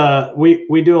 that's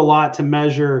we do a lot to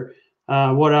measure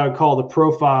what I would call the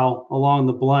profile along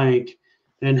the blank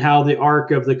and how the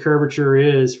arc of the curvature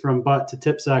is from butt to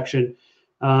tip section.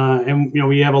 And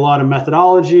we have a lot of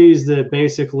methodologies that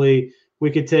basically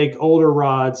we could take older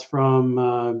rods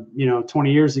from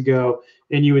 20 years ago,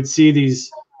 and you would see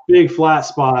these big flat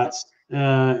spots.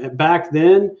 Back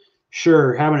then,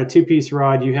 sure, having a two-piece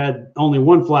rod, you had only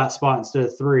one flat spot instead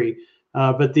of three.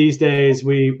 But these days,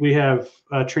 we have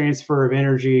a transfer of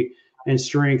energy and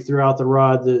strength throughout the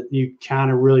rod that you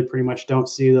kind of really pretty much don't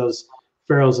see those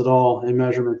ferrules at all in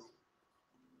measurement.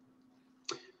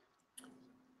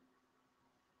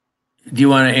 Do you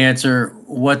want to answer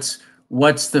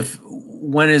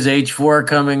when is H4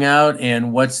 coming out,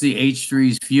 and what's the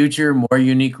H3's future? More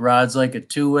unique rods like a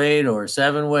 2-weight or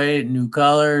 7-weight, new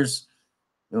colors?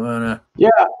 You wanna? Yeah,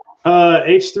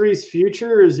 H3's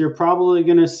future is you're probably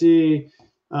going to see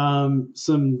some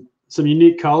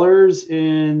unique colors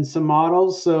in some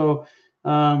models. So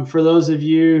for those of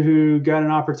you who got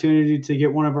an opportunity to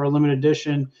get one of our limited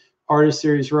edition Artist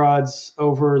Series rods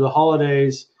over the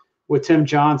holidays with Tim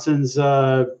Johnson's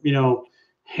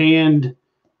hand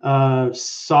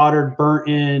soldered burnt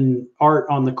in art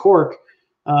on the cork,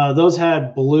 those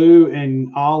had blue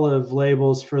and olive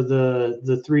labels for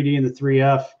the 3D and the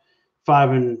 3F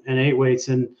 5 and 8 weights,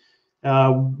 and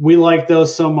we like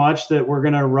those so much that we're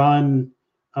going to run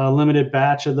a limited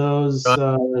batch of those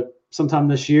sometime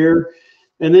this year.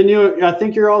 And then I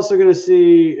think you're also going to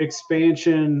see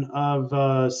expansion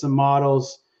of some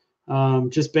models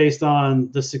just based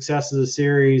on the success of the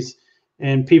series.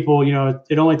 And people,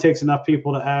 it only takes enough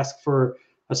people to ask for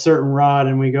a certain rod,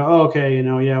 and we go, oh, okay,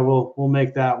 yeah, we'll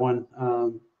make that one.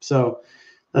 So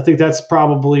I think that's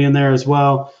probably in there as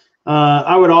well.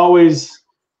 I would always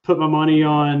put my money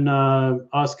on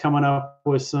us coming up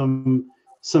with some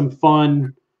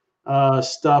fun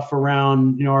stuff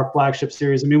around our flagship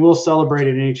series. I mean, we'll celebrate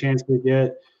it any chance we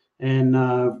get, and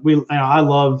I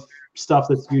love stuff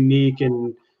that's unique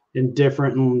and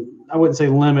different, and I wouldn't say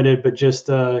limited, but just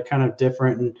kind of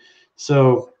different. And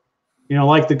so,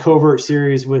 like the Covert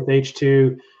series with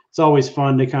H2, it's always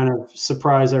fun to kind of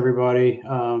surprise everybody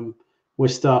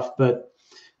with stuff.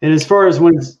 And as far as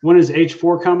when is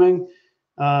H4 coming,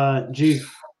 geez,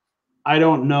 I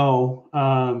don't know.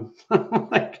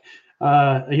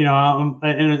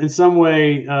 In some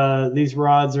way, these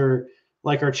rods are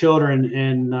like our children,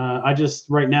 and I just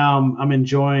right now I'm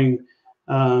enjoying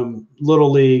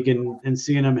Little League and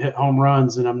seeing them hit home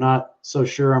runs, and I'm not so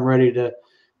sure I'm ready to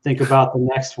think about the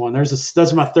next one.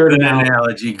 That's my third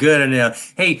analogy. Good analogy.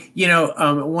 Hey,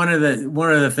 one of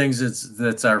the things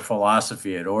that's our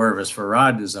philosophy at Orvis for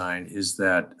rod design is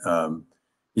that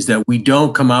we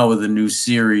don't come out with a new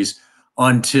series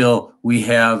until we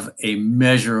have a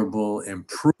measurable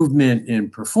improvement in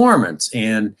performance,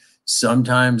 and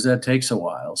sometimes that takes a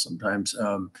while. Sometimes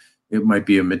it might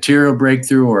be a material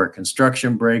breakthrough or a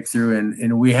construction breakthrough,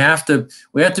 and we have to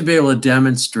be able to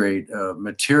demonstrate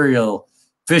material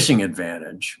fishing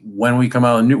advantage when we come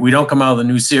out. We don't come out with a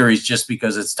new series just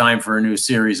because it's time for a new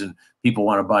series and people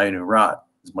want to buy a new rod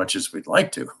as much as we'd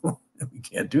like to. We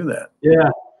can't do that. Yeah.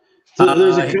 So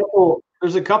there's a couple.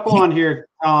 There's a couple on here,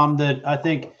 Tom, that I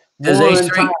think Does one.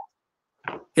 H3?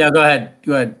 Yeah, go ahead.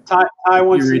 Go ahead. Ty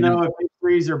wants to know if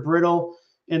H3s are brittle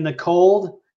in the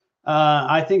cold.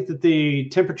 I think that the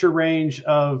temperature range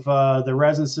of the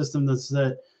resin system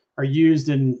that are used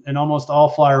in almost all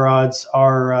fly rods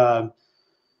are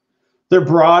they're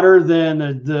broader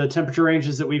than the temperature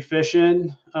ranges that we fish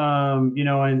in. You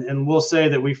know, and we'll say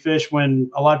that we fish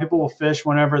when a lot of people will fish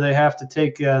whenever they have to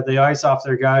take the ice off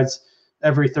their guides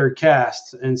every third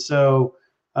cast, and so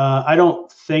I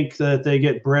don't think that they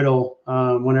get brittle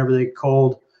whenever they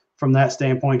cold from that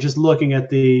standpoint. Just looking at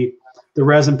the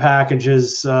resin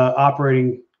packages,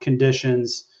 operating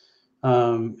conditions,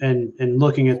 and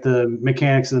looking at the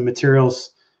mechanics of the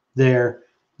materials there.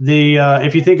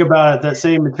 If you think about it, that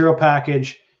same material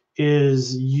package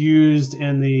is used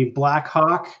in the Black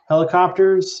Hawk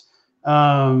helicopters,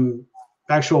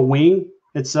 actual wing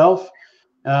itself.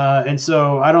 And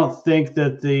so I don't think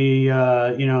that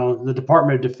the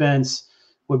Department of Defense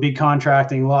would be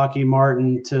contracting Lockheed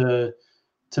Martin to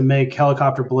make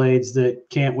helicopter blades that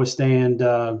can't withstand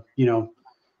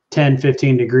 10,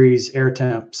 15 degrees air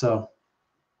temp. So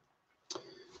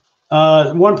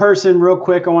one person real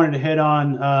quick I wanted to hit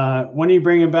on, when are you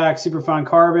bringing back superfine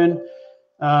carbon?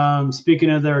 Speaking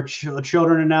of their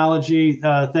children analogy,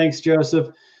 thanks, Joseph.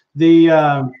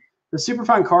 The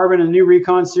superfine carbon in the new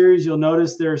Recon series, you'll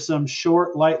notice there's some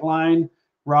short light line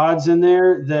rods in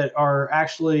there that are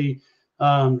actually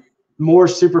more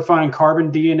superfine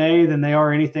carbon DNA than they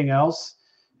are anything else.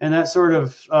 And that sort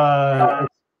of,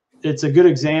 it's a good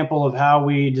example of how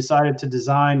we decided to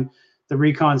design the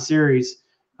Recon series.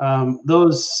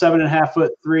 Those 7.5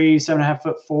 foot 3, 7.5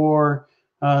 foot 4,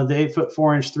 the 8 foot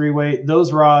 4 inch 3-weight,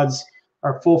 those rods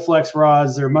are full flex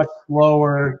rods. They're much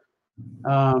lower.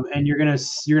 And you're gonna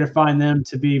find them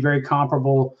to be very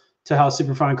comparable to how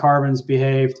superfine carbons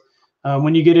behaved.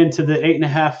 When you get into the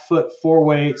 8.5 foot 4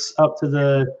 weights up to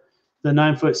the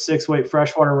 9 foot 6 weight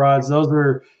freshwater rods, those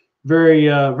are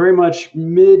very much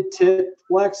mid tip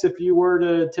flex if you were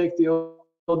to take the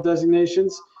old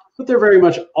designations, but they're very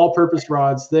much all-purpose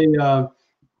rods. They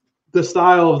the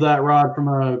style of that rod from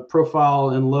a profile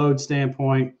and load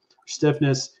standpoint,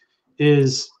 stiffness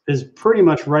is pretty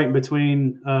much right in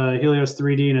between Helios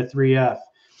 3D and a 3F.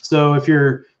 So if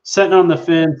you're sitting on the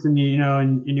fence and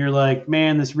and you're like,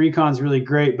 man, this Recon's really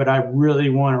great, but I really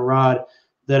want a rod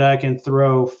that I can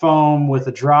throw foam with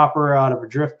a dropper out of a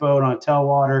drift boat on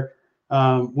tailwater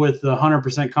with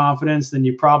 100% confidence, then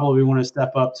you probably want to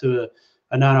step up to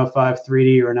a 905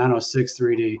 3D or a 906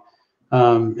 3D.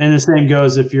 And the same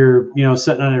goes if you're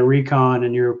sitting on a Recon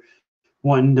and you're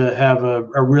wanting to have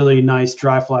a really nice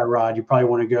dry fly rod, you probably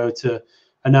want to go to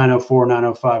a 904,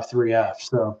 905 3F.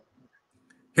 So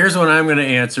here's what I'm going to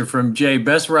answer from Jay.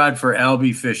 Best rod for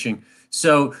albie fishing.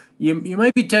 So you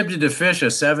might be tempted to fish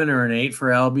a 7 or an 8 for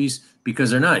albies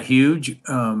because they're not huge.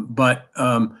 But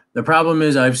the problem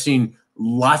is I've seen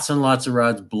lots and lots of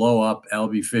rods blow up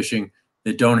albie fishing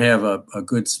that don't have a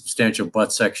good substantial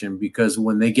butt section, because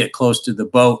when they get close to the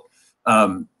boat,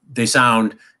 they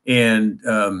sound, and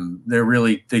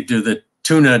they do the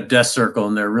tuna death circle,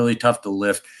 and they're really tough to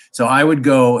lift. So I would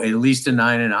go at least a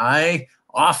 9, and I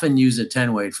often use a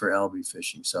 10 weight for albie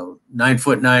fishing. So 9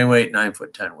 foot 9 weight, 9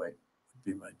 foot 10 weight would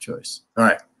be my choice. All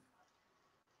right.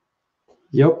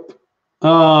 Yep.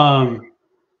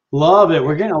 Love it.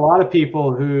 We're getting a lot of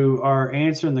people who are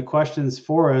answering the questions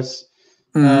for us.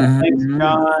 Thanks,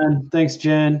 John. Thanks,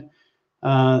 Jen.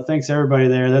 Thanks everybody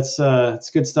there. That's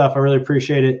good stuff. I really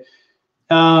appreciate it.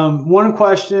 One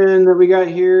question that we got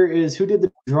here is, who did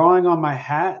the drawing on my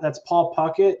hat? That's Paul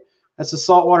Puckett. That's a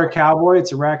saltwater cowboy.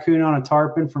 It's a raccoon on a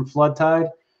tarpon from Flood Tide.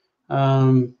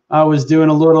 I was doing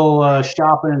a little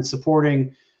shopping and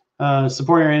supporting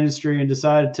our industry, and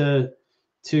decided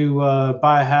to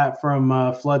buy a hat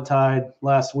from Flood Tide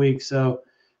last week. So,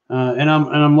 and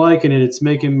I'm liking it. It's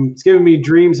giving me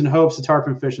dreams and hopes of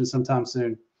tarpon fishing sometime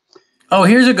soon. Oh,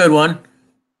 here's a good one.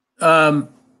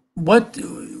 What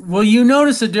will you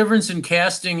notice a difference in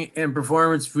casting and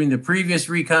performance between the previous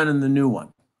Recon and the new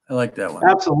one? I like that one.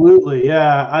 Absolutely,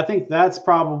 yeah. I think that's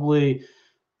probably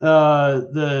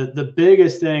the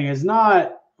biggest thing. Is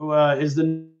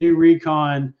the new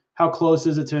Recon. How close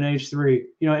is it to an H3?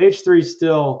 H3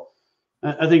 still,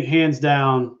 I think, hands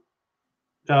down,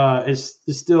 is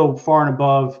still far and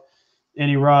above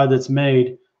any rod that's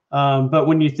made. But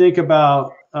when you think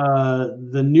about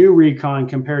the new Recon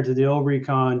compared to the old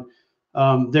Recon,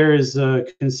 there is a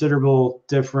considerable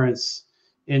difference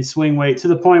in swing weight, to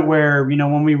the point where,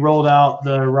 when we rolled out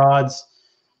the rods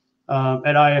at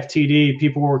IFTD,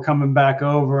 people were coming back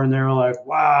over and they were like,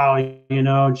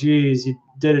 wow, geez, you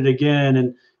did it again.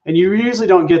 And and you usually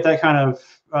don't get that kind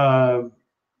of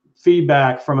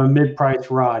feedback from a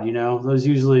mid-priced rod. You know, those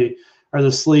usually are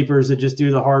the sleepers that just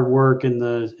do the hard work in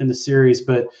the series.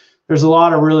 But there's a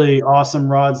lot of really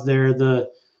awesome rods there. The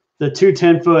two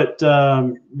 10-foot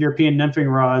European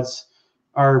nymphing rods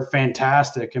are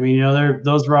fantastic. I mean, you know,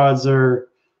 those rods are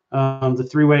the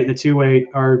 3-weight and the 2-weight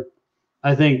are,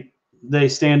 I think, they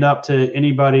stand up to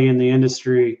anybody in the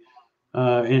industry,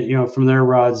 you know, from their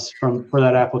rods for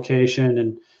that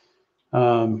application.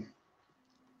 And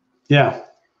yeah.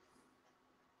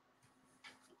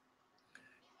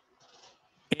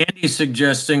 Andy's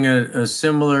suggesting a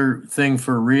similar thing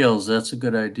for reels. That's a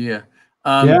good idea.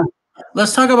 Yeah.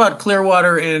 Let's talk about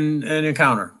Clearwater and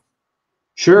Encounter.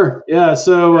 Sure. Yeah.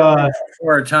 So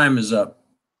before our time is up,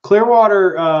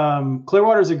 Clearwater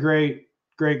is a great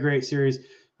series.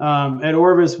 At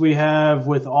Orvis, we have,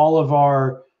 with all of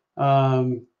our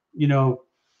you know,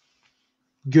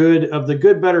 good,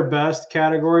 better, best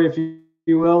category, if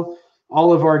you will,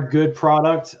 all of our good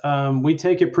product, we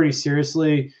take it pretty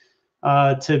seriously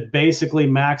to basically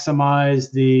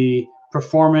maximize the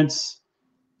performance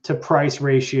to price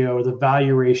ratio, the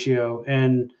value ratio.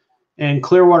 And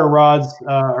Clearwater rods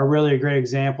are really a great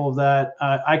example of that.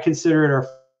 I consider it our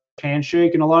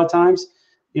handshake. And a lot of times,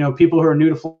 you know, people who are new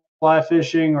to fly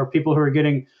fishing, or people who are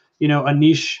getting, you know, a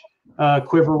niche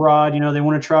quiver rod, you know, they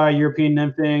want to try European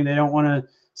nymphing. They don't want to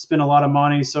spend a lot of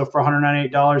money. So for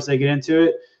 $198, they get into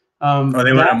it. Oh,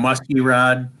 they want a musky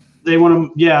rod. They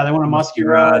want a musky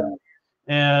rod.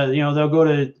 And, you know, they'll go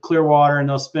to Clearwater and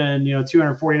they'll spend, you know,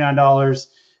 $249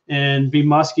 and be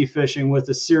musky fishing with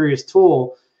a serious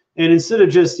tool. And instead of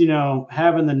just, you know,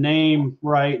 having the name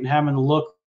right and having the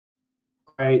look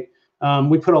right,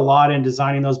 we put a lot in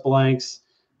designing those blanks.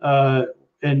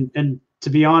 And to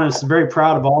be honest, I'm very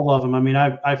proud of all of them. I mean,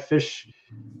 I fish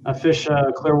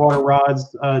Clearwater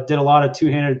rods, did a lot of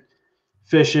two-handed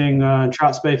fishing,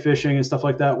 trout spay fishing and stuff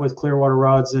like that with Clearwater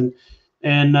rods.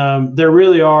 And there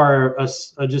really are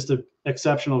just an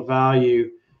exceptional value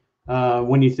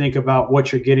when you think about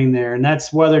what you're getting there. And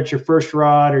that's whether it's your first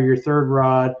rod or your third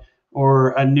rod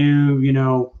or a new, you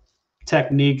know,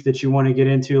 technique that you want to get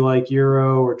into, like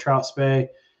Euro or trout spay.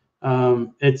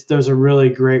 Those are really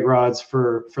great rods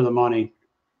for the money.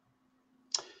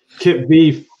 Kip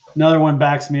Beef, another one,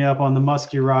 backs me up on the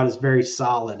musky rod, is very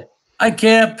solid. Hi,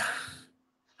 Kip.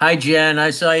 Hi, Jen. I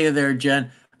saw you there,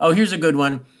 Jen. Oh, here's a good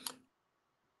one.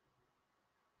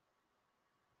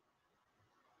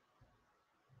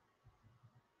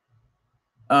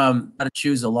 How to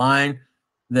choose a line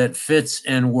that fits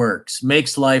and works,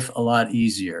 makes life a lot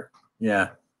easier.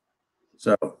 Yeah.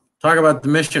 So talk about the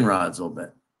mission rods a little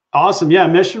bit. Awesome. Yeah,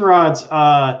 mission rods.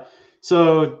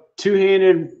 So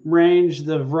two-handed range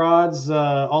the rods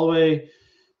all the way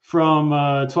from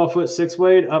 12-foot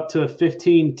 6-weight up to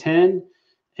 15-10.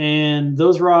 And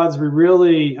those rods, we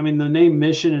really, I mean, the name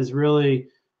Mission is really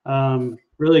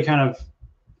really kind of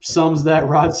sums that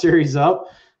rod series up.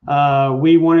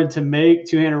 We wanted to make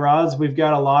two-handed rods. We've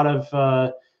got a lot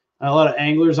of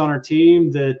anglers on our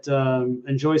team that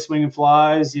enjoy swinging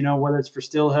flies, you know, whether it's for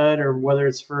steelhead or whether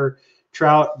it's for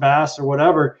trout, bass, or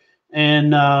whatever.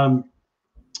 And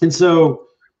so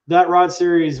that rod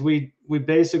series, we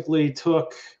basically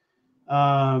took,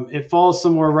 it falls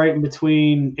somewhere right in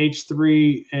between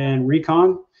H3 and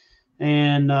Recon.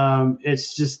 And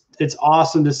it's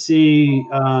awesome to see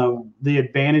the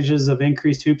advantages of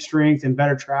increased hoop strength and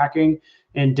better tracking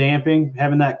and damping,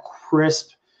 having that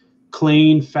crisp,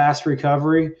 clean, fast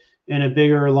recovery in a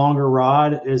bigger, longer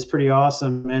rod is pretty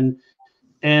awesome.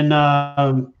 And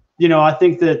you know, I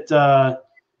think that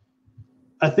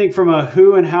I think from a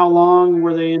who and how long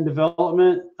were they in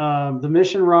development, the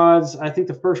Mission rods, I think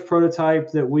the first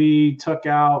prototype that we took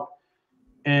out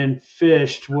and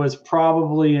fished was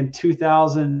probably in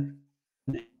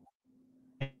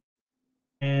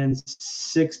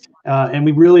 2006, and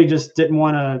we really just didn't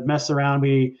want to mess around.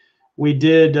 We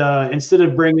did, instead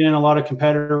of bringing in a lot of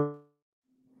competitor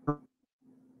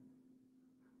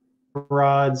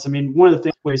rods, I mean, one of the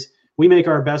things was we make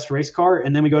our best race car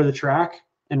and then we go to the track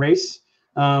and race.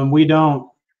 We don't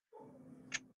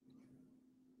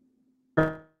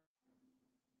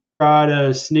try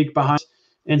to sneak behind.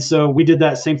 And so we did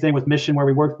that same thing with Mission, where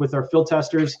we worked with our field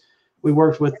testers. We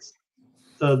worked with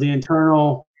the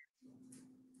internal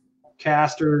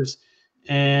casters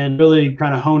and really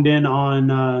kind of honed in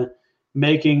on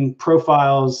making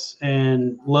profiles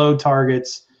and load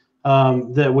targets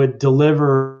that would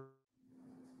deliver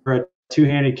a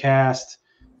two-handed cast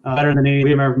better than any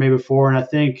we've ever made before. And I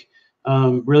think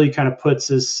really kind of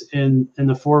puts us in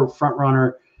the front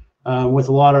runner with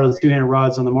a lot of the two-handed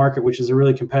rods on the market, which is a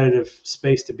really competitive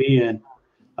space to be in.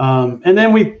 And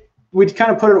then we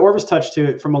kind of put an Orvis touch to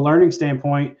it from a learning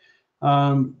standpoint.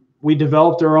 We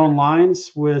developed our own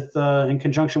lines with in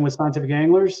conjunction with Scientific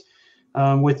Anglers,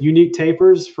 with unique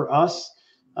tapers for us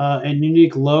and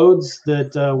unique loads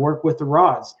that work with the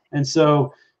rods. And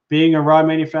so, being a rod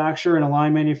manufacturer and a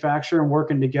line manufacturer and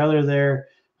working together there,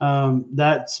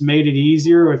 that's made it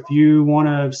easier if you want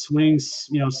to swing,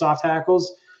 soft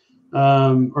hackles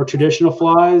or traditional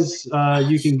flies.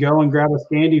 You can go and grab a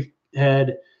Scandi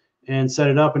head and set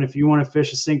it up. And if you want to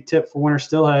fish a sink tip for winter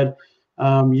stillhead,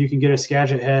 you can get a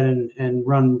Skagit head and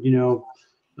run,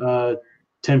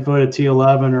 10-foot of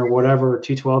T11 or whatever,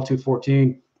 T12,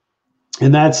 T14.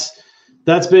 And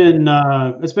it's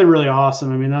been really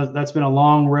awesome. I mean, that's been a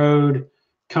long road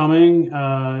coming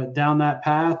down that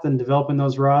path and developing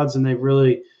those rods, and they've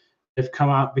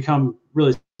become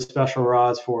really special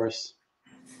rods for us.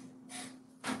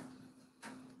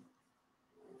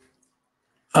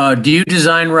 Do you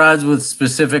design rods with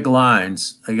specific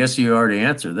lines? I guess you already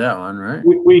answered that one, right?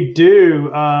 We do.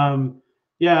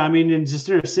 Yeah, I mean, in just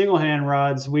in single hand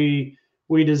rods, we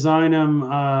design them.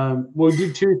 We'll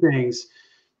do two things.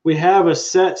 We have a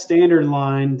set standard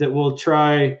line that will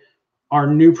try our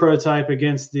new prototype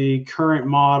against the current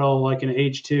model, like an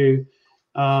H2.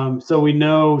 So we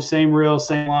know same reel,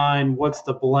 same line. What's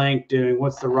the blank doing?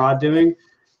 What's the rod doing?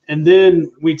 And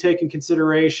then we take in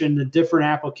consideration the different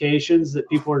applications that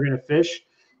people are going to fish.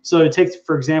 So it takes,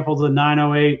 for example, the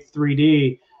 908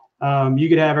 3D. You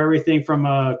could have everything from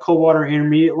a cold water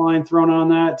intermediate line thrown on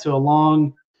that to a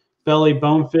long belly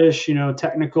bonefish,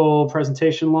 technical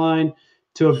presentation line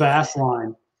to a bass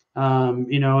line.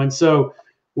 And so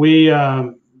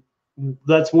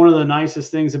that's one of the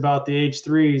nicest things about the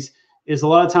H3s is a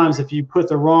lot of times if you put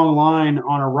the wrong line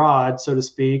on a rod, so to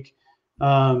speak,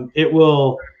 it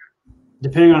will,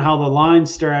 depending on how the line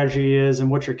strategy is and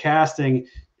what you're casting,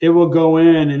 it will go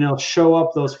in and it'll show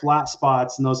up those flat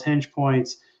spots and those hinge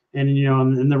points, and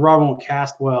and the rod won't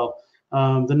cast well.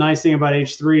 The nice thing about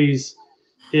H3s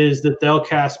is that they'll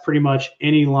cast pretty much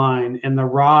any line, and the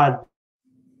rod,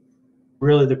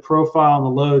 really the profile and the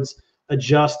loads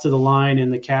adjust to the line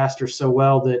and the caster so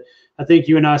well that I think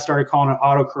you and I started calling it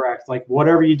autocorrect. Like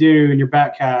whatever you do in your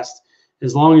back cast,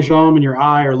 as long as your arm and your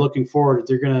eye are looking forward,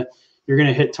 you're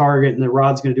gonna hit target, and the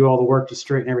rod's gonna do all the work to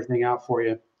straighten everything out for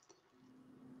you.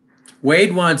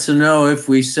 Wade wants to know if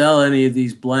we sell any of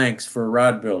these blanks for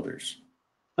rod builders.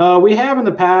 We have in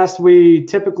the past. We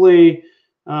typically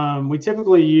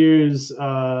use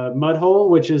Mudhole,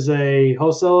 which is a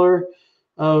wholesaler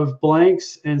of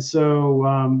blanks, and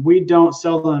so we don't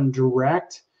sell them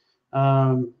direct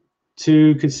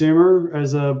to consumer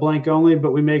as a blank only,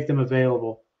 but we make them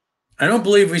available. I don't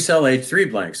believe we sell H3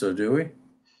 blanks, though, do we?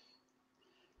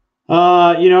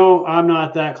 I'm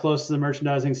not that close to the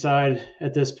merchandising side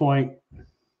at this point.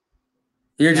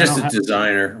 You're just a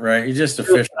designer, right? You're just a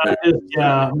fisherman.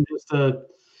 I'm just a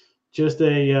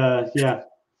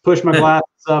push my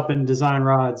glasses up and design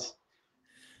rods.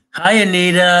 Hi,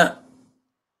 Anita.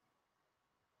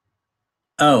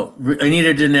 Oh,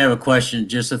 Anita didn't have a question,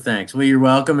 just a thanks. Well, you're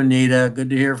welcome, Anita.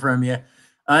 Good to hear from you.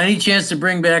 Any chance to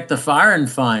bring back the Fire and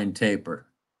Find taper?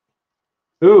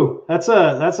 Ooh, that's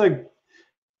a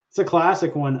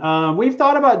classic one. We've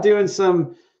thought about doing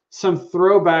some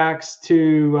throwbacks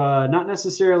to not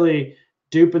necessarily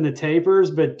duping the tapers,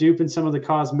 but duping some of the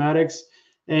cosmetics.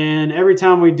 And every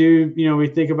time we do, we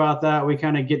think about that, we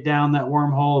kind of get down that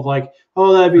wormhole of like,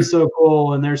 oh, that'd be so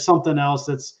cool. And there's something else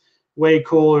that's way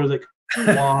cooler that comes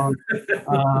along.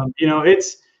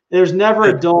 There's never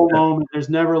a dull moment. There's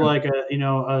never like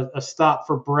a stop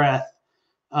for breath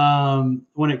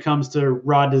when it comes to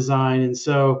rod design. And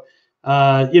so,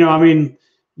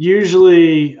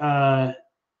 usually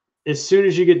as soon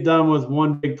as you get done with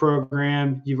one big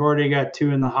program, you've already got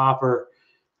two in the hopper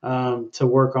to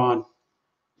work on.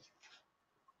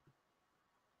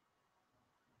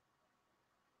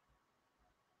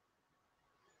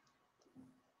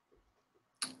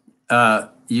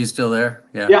 You still there?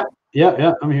 Yeah.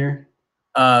 Yeah. I'm here.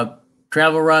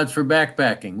 Travel rods for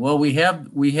backpacking. Well, we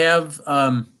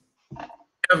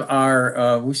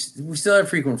still have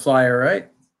frequent flyer, right?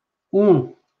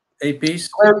 8-piece.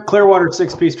 Clearwater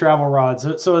 6-piece travel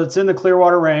rods. So it's in the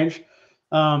Clearwater range.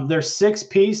 They're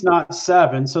 6-piece, not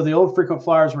 7. So the old frequent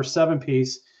flyers were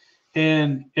 7-piece,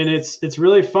 and it's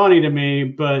really funny to me,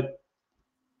 but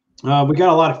we got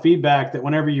a lot of feedback that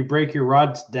whenever you break your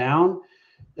rods down,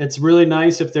 it's really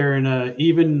nice if they're in an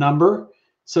even number,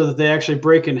 so that they actually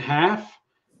break in half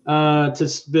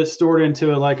to be stored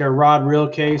into a rod reel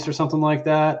case or something like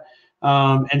that,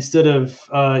 instead of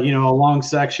a long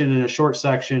section and a short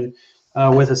section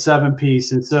with a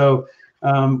 7-piece. And so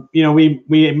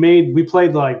we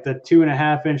played like the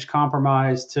 2.5-inch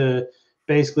compromise to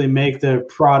basically make the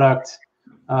product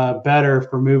better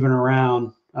for moving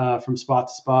around from spot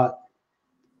to spot.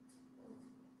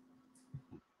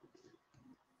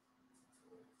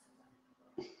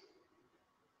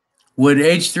 Would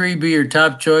H3 be your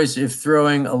top choice if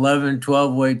throwing 11,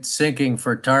 12 weight sinking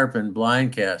for tarpon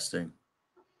blind casting?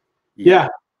 Yeah.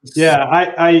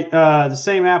 I the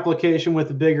same application with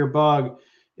the bigger bug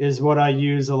is what I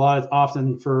use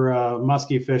often for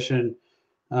muskie fishing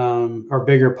or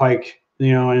bigger pike,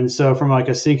 and so from like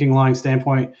a sinking line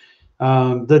standpoint,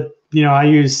 I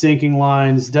use sinking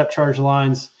lines, depth charge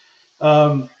lines,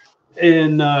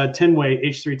 in 10 weight,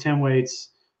 H3 10 weights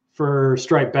for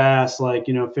striped bass, like,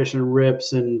 fishing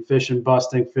rips and fishing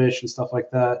busting fish and stuff like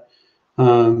that.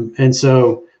 And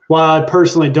so while I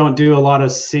personally don't do a lot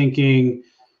of sinking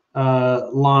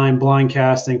line blind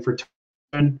casting for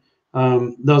tarpon,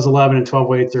 those 11 and 12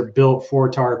 weights are built for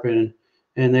tarpon,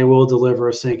 and they will deliver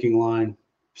a sinking line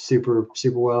super,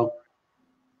 super well.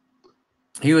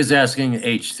 He was asking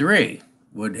H3.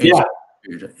 Would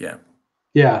H3,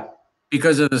 yeah,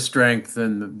 because of the strength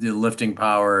and the lifting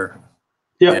power.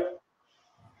 Yep.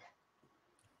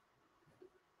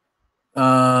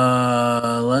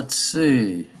 Let's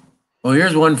see. Well,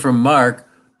 here's one from Mark.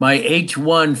 My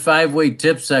H1 5-weight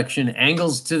tip section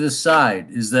angles to the side.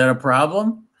 Is that a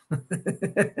problem?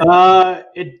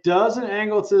 It doesn't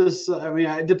angle to the side. I mean,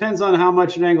 it depends on how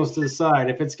much it angles to the side.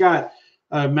 If it's got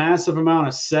a massive amount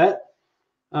of set,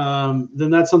 then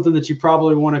that's something that you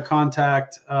probably want to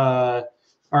contact our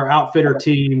outfitter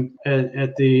team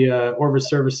at the Orvis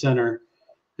Service Center.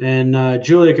 And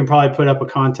Julia can probably put up a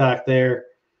contact there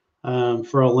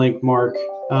for a link, Mark.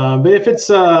 But if it's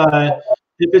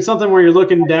something where you're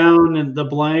looking down in the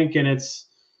blank and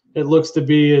it looks to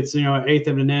be an 1/8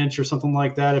 of an inch or something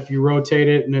like that, if you rotate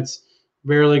it and it's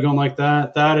barely going like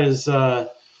that, that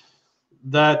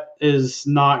is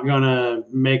not going to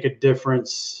make a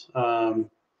difference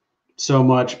so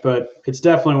much. But it's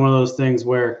definitely one of those things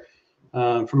where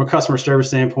from a customer service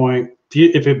standpoint,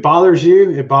 if it bothers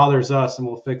you, it bothers us, and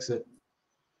we'll fix it.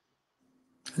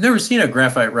 I've never seen a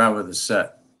graphite rod with a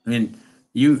set. I mean,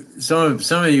 some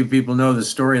of you people know the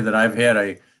story that I've had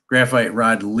a graphite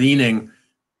rod leaning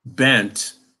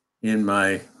bent in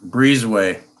my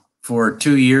breezeway for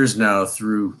 2 years now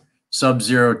through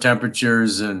sub-zero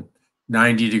temperatures and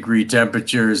 90-degree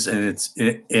temperatures,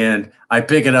 and I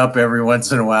pick it up every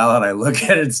once in a while and I look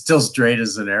at it, it's still straight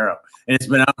as an arrow. And it's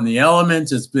been out in the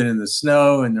elements, it's been in the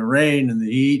snow and the rain and the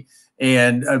heat,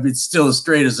 and it's still as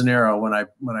straight as an arrow when I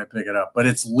pick it up. But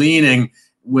it's leaning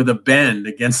with a bend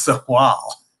against the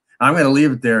wall. I'm going to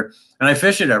leave it there, and I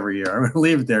fish it every year. I'm going to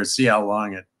leave it there, see how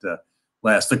long it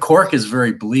lasts. The cork is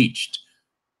very bleached,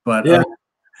 but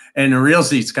and the reel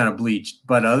seat's kind of bleached.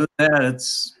 But other than that,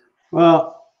 it's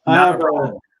I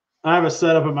have a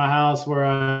setup at my house where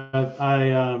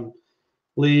I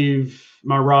leave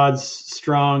my rods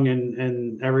strung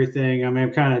and everything. I mean,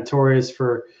 I'm kind of notorious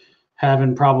for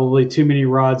having probably too many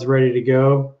rods ready to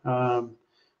go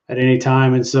at any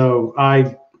time. And so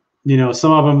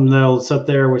some of them, they'll sit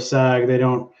there with sag. They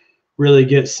don't really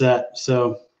get set.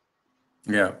 So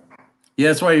yeah,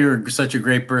 that's why you're such a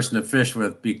great person to fish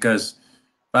with, because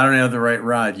if I don't have the right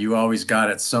rod, you always got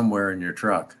it somewhere in your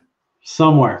truck.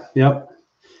 Somewhere. Yep.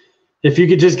 If you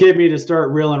could just get me to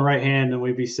start reeling right hand, then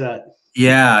we'd be set.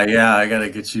 Yeah. I got to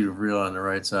get you to reel on the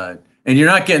right side. And you're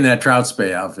not getting that trout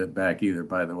spay outfit back either,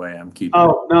 by the way. I'm keeping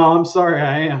it. No, I'm sorry,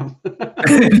 I am.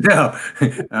 No,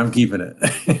 I'm keeping it.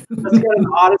 That's got an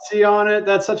Odyssey on it.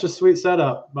 That's such a sweet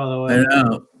setup, by the way. I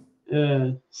know.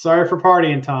 Yeah. Sorry for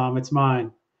partying, Tom. It's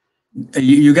mine.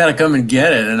 You got to come and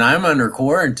get it. And I'm under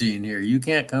quarantine here. You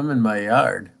can't come in my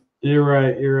yard. You're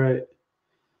right.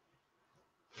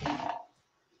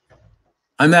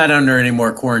 I'm not under any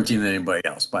more quarantine than anybody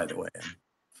else, by the way. I'm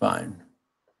fine.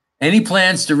 Any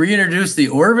plans to reintroduce the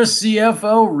Orvis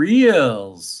CFO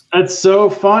reels? That's so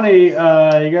funny. You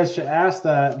guys should ask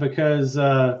that, because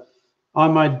on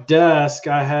my desk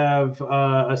I have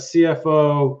a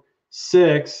CFO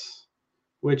 6,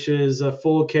 which is a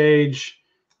full cage,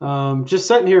 just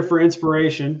sitting here for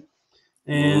inspiration.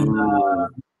 And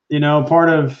part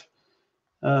of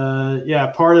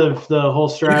the whole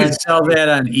strategy. You could sell that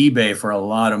on eBay for a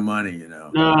lot of money,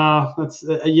 No, that's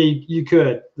you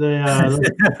could. Those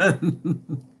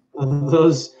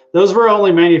were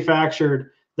only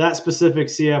manufactured. That specific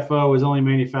CFO was only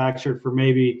manufactured for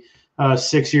maybe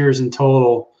 6 years in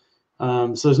total.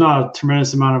 So there's not a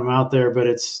tremendous amount of them out there, but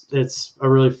it's a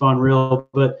really fun reel.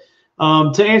 But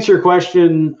to answer your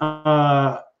question,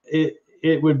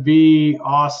 it would be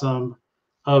awesome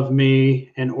of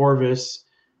me and Orvis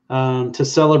to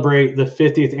celebrate the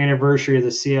 50th anniversary of the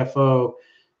CFO,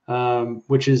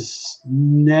 which is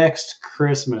next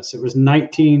Christmas. It was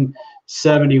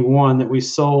 1971 that we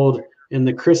sold in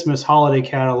the Christmas holiday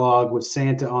catalog with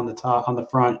Santa on the top, on the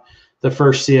front, the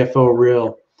first CFO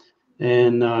reel.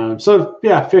 And so,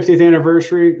 yeah, 50th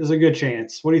anniversary is a good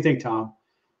chance. What do you think, Tom?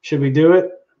 Should we do it?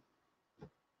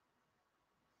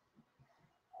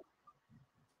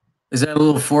 Is that a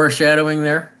little foreshadowing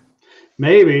there?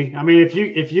 Maybe. I mean, if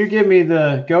you give me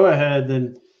the go ahead,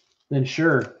 then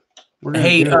sure.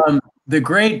 Hey, the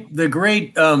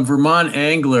great Vermont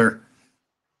angler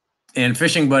and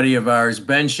fishing buddy of ours,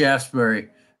 Ben Shaftesbury,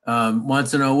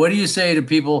 wants to know, what do you say to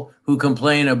people who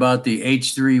complain about the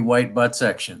H3 white butt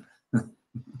section?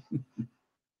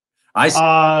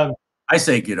 I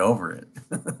say get over it.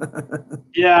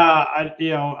 Yeah,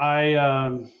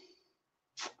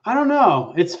 I don't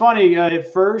know. It's funny.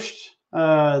 At first,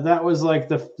 that was like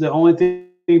the only thing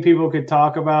people could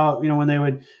talk about. You know, when they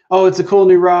would, oh, it's a cool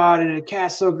new rod and it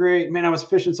casts so great. Man, I was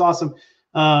fishing. It's awesome.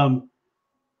 What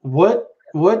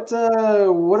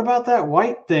about that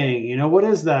white thing? You know, what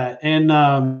is that? And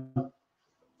I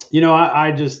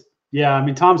just, yeah. I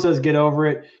mean, Tom says get over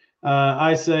it.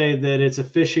 I say that it's a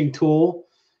fishing tool,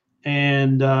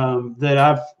 and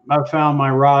that I've found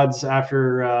my rods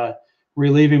after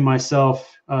relieving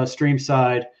myself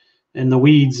streamside in the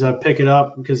weeds. I pick it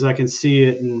up because I can see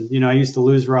it, and I used to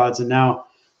lose rods, and now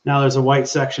there's a white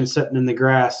section sitting in the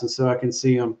grass, and so I can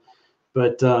see them.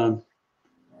 But no,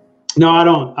 I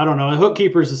don't know. A hook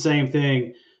keeper is the same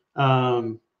thing.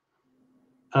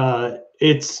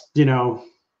 It's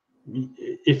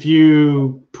if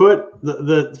you put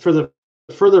for the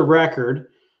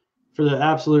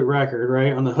absolute record,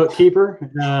 right, on the hook keeper,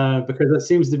 because that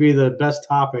seems to be the best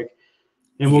topic,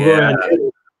 and we'll go ahead and hit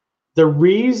it. The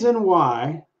reason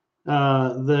why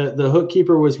the hook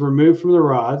keeper was removed from the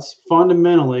rods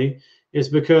fundamentally is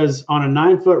because on a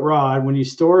 9-foot rod, when you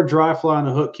store a dry fly on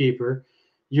the hook keeper,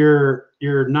 your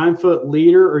 9-foot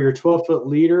leader or your 12-foot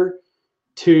leader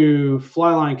to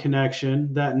fly line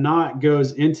connection, that knot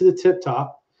goes into the tip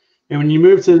top, and when you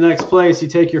move to the next place, you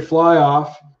take your fly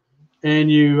off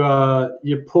and you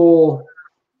pull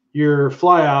your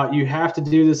fly out. You have to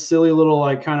do this silly little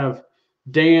like kind of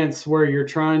dance where you're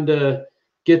trying to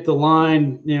get the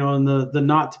line, and the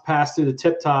knot to pass through the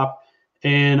tip top.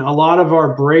 And a lot of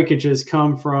our breakages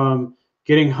come from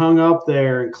getting hung up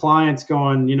there and clients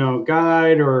going,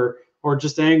 guide or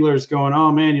just anglers going,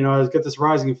 oh man, I've got this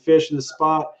rising fish in this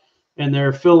spot, and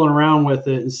they're fiddling around with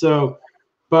it. And so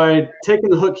by taking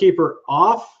the hook keeper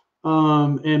off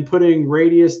and putting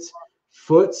radiused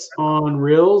foots on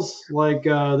reels like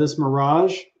this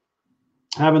Mirage,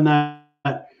 having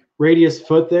that radius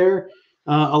foot there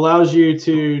allows you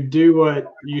to do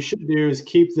what you should do, is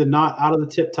keep the knot out of the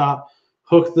tip top,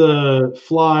 hook the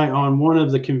fly on one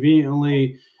of the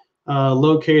conveniently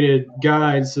located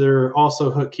guides that are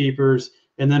also hook keepers,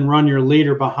 and then run your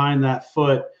leader behind that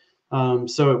foot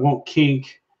so it won't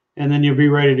kink, and then you'll be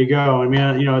ready to go. I mean,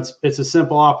 it's a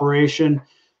simple operation.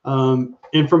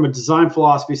 And from a design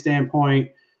philosophy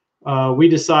standpoint, we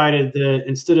decided that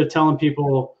instead of telling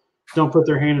people don't put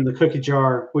their hand in the cookie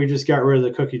jar, we just got rid of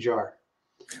the cookie jar.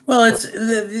 Well, it's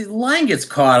the line gets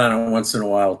caught on it once in a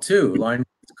while too. Line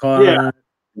gets caught on it.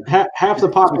 Half the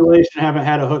population haven't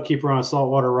had a hook keeper on a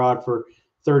saltwater rod for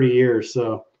 30 years.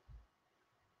 So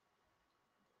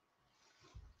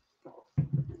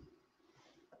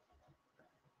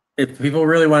if people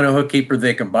really want a hook keeper,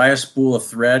 they can buy a spool of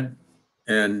thread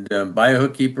and buy a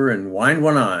hook keeper and wind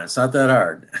one on. It's not that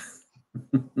hard.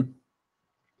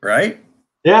 Right?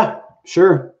 Yeah,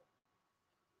 sure.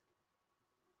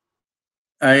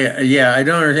 I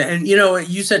don't understand. And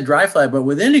you said dry fly, but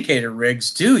with indicator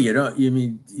rigs too, you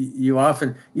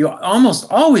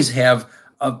almost always have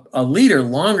a leader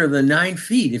longer than 9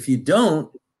 feet. If you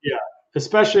don't, yeah,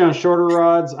 especially on shorter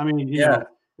rods. I mean,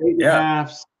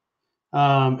 8.5s.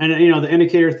 And the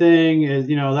indicator thing is,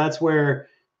 that's where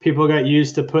people got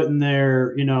used to putting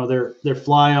their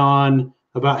fly on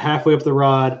about halfway up the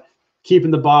rod, keeping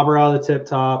the bobber out of the tip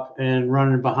top and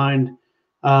running behind.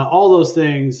 All those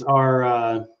things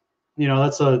are,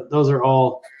 those are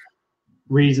all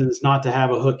reasons not to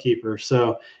have a hook keeper.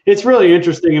 So it's really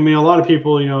interesting. I mean, a lot of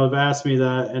people, have asked me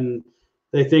that, and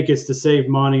they think it's to save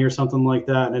money or something like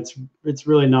that. And it's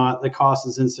really not. The cost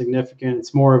is insignificant.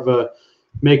 It's more of a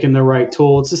making the right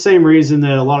tool. It's the same reason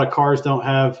that a lot of cars don't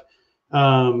have,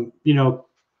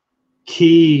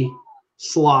 key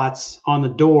slots on the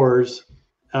doors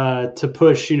to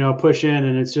push in.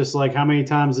 And it's just like, how many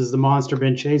times has the monster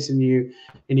been chasing you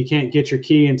and you can't get your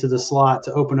key into the slot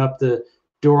to open up the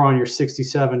door on your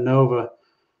 67 Nova,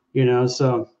 you know.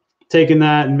 So taking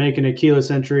that and making a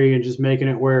keyless entry and just making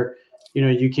it where, you know,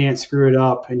 you can't screw it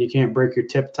up and you can't break your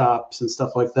tip tops and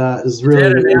stuff like that is really.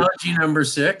 Is that analogy number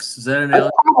 6? Is that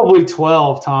analogy? Probably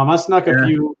 12, Tom. I snuck a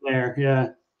few in there. Yeah.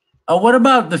 What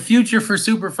about the future for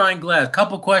superfine glass?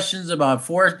 Couple questions about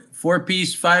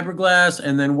four-piece fiberglass,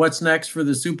 and then what's next for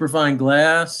the superfine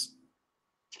glass?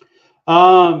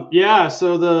 Yeah.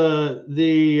 So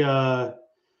the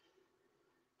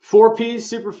 4-piece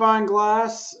superfine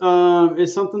glass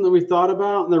is something that we thought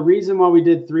about, and the reason why we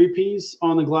did 3-piece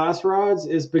on the glass rods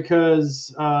is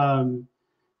because,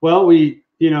 well, we,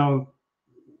 you know,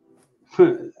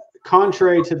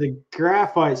 contrary to the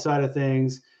graphite side of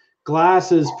things,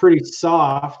 glass is pretty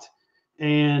soft,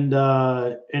 and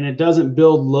it doesn't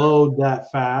build load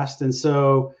that fast, and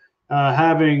so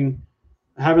having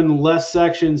less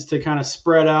sections to kind of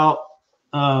spread out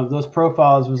those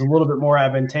profiles was a little bit more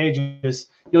advantageous.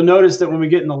 You'll notice that when we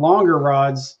get in the longer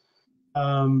rods,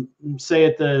 say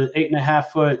at the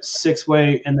 8.5 foot 6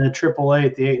 weight and the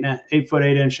AAA, the 8 foot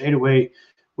 8 inch 8 weight,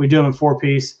 we do them in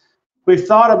 4-piece. We've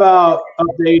thought about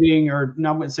updating, or no,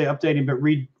 I wouldn't say updating, but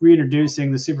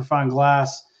reintroducing the superfine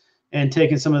glass and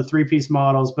taking some of the 3-piece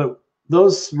models. But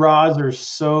those rods are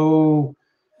so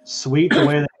sweet the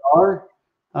way they are.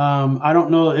 I don't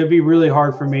know. It'd be really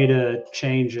hard for me to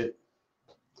change it.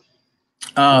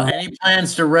 Any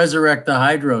plans to resurrect the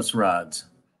Hydros rods?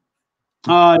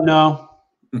 No.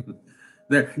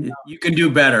 You can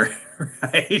do better,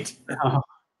 right?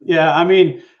 Yeah, I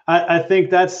mean, I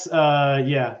think that's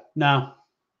yeah, no.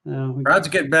 Rods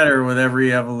get better with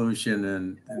every evolution,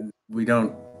 and we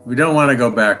don't want to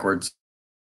go backwards.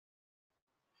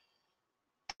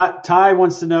 Ty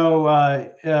wants to know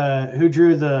who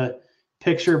drew the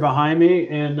picture behind me,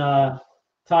 and Ty,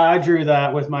 I drew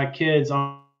that with my kids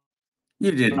on.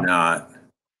 You did not.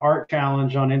 Art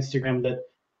challenge on Instagram that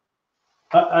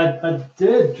I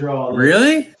did draw. This.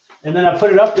 Really? And then I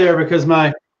put it up there because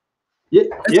my That's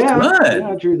good. Yeah,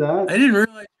 I drew that. I didn't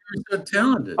realize you were so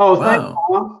talented. Oh, wow. Thanks,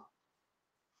 Mom.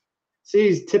 See,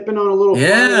 he's tipping on a little.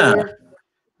 Yeah.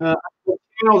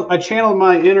 I channeled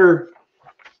my inner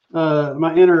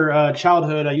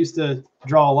childhood. I used to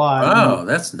draw a lot. Oh,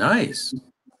 that's nice.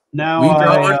 Now will you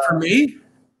draw one for me?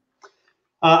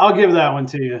 I'll give that one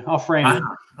to you. I'll frame it.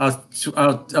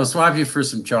 I'll swap you for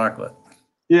some chocolate.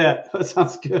 Yeah, that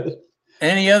sounds good. We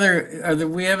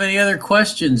have any other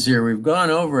questions here? We've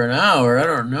gone over an hour. I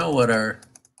don't know what our.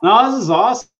 No, this is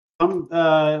awesome.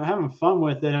 I'm having fun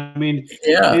with it. I mean,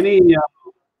 yeah.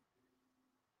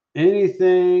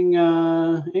 Anything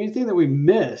that we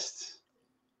missed?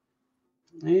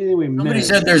 Somebody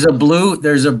said there's a blue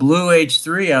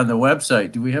H3 on the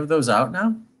website. Do we have those out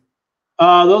now?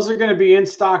 Those are going to be in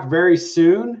stock very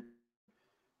soon.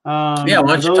 Yeah,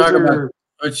 why don't you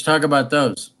talk about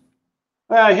those?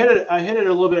 Well, I hit it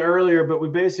a little bit earlier, but we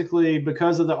basically,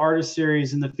 because of the artist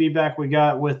series and the feedback we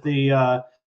got with the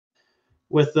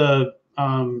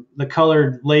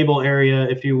colored label area,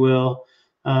 if you will,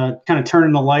 kind of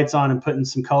turning the lights on and putting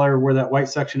some color where that white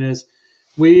section is,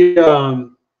 we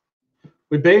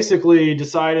basically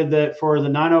decided that for the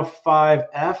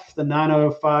 905F, the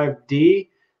 905D,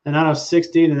 the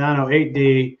 906D, the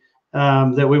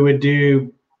 908D, that we would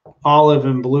do olive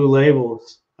and blue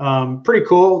labels. Pretty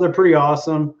cool. They're pretty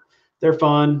awesome. They're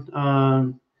fun.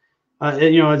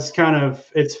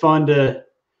 It's fun to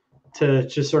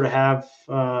just sort of have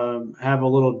a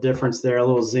little difference there, a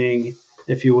little zing,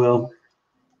 if you will.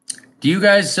 Do you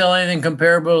guys sell anything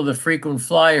comparable to the frequent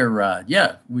flyer rod?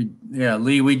 Yeah,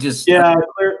 Lee, we just mentioned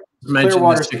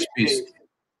the 6-piece.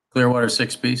 Clearwater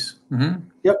 6-piece. Mm-hmm.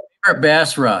 Yep. Favorite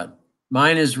bass rod.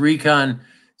 Mine is Recon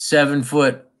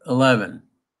 7'11".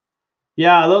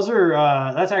 Yeah, those are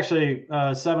that's actually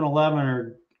 711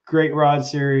 or great rod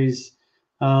series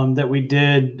that we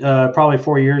did probably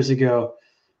 4 years ago.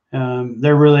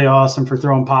 They're really awesome for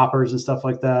throwing poppers and stuff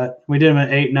like that. We did them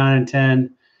at 8, 9, and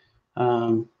 10.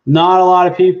 Not a lot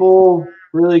of people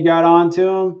really got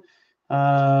onto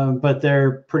them, but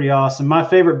they're pretty awesome. My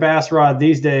favorite bass rod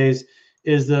these days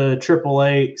is the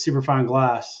 888 superfine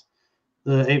glass,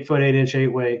 the 8 foot 8 inch 8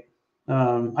 weight.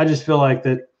 I just feel like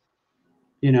that,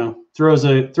 throws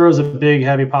a big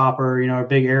heavy popper, a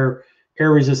big air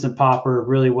resistant popper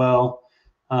really well,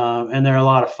 and they're a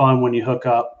lot of fun when you hook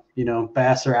up.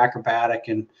 Bass are acrobatic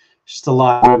and just a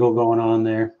lot of wiggle going on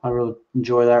there. I really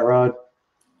enjoy that rod.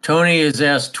 Tony has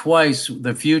asked twice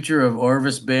the future of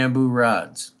Orvis bamboo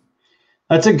rods.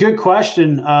 That's a good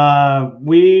question.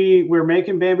 We're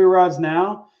making bamboo rods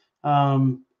now.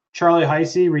 Charlie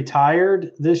Heisey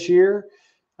retired this year,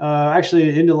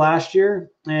 actually into last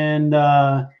year, and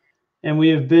and we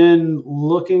have been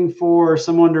looking for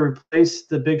someone to replace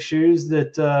the big shoes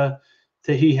that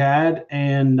he had,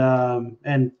 and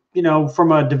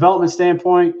from a development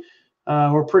standpoint,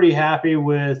 we're pretty happy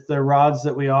with the rods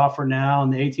that we offer now in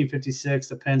the 1856,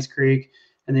 the Penns Creek,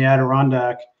 and the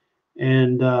Adirondack,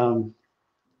 and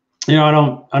I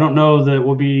don't know that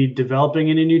we'll be developing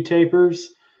any new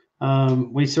tapers.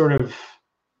 We sort of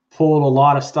pulled a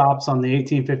lot of stops on the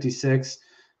 1856.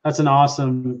 That's an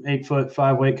awesome 8-foot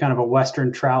 5-weight kind of a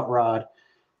Western trout rod.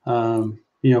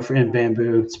 For in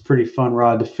bamboo, it's a pretty fun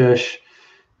rod to fish.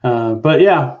 But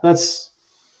yeah, that's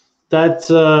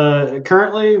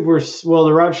currently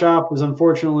the rod shop is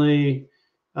unfortunately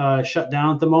shut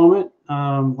down at the moment,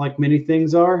 like many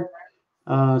things are.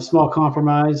 Small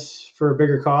compromise for a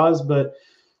bigger cause, but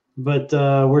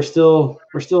we're still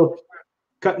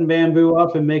cutting bamboo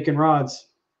up and making rods.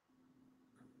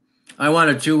 I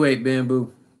want a 2-weight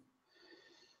bamboo.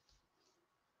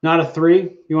 Not a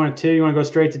 3? You want a 2? You want to go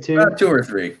straight to 2? 2 or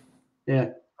 3. Yeah.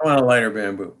 I want a lighter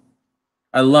bamboo.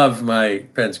 I love my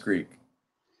Penns Creek.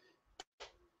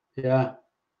 Yeah.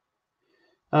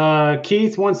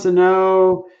 Keith wants to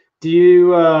know, do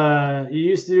you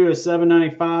used to do a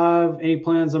 795? Any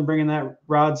plans on bringing that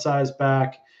rod size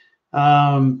back?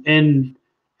 And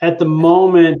at the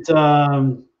moment,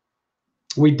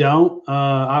 we don't.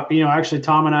 Actually,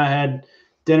 Tom and I had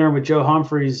dinner with Joe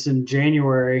Humphreys in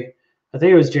January. I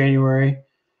think it was January,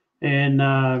 and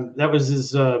that was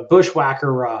his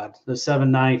bushwhacker rod, the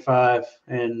 795,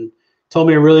 and told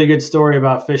me a really good story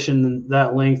about fishing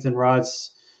that length and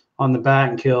rods on the bat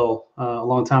and kill a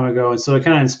long time ago. And so it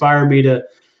kind of inspired me to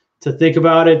think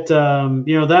about it.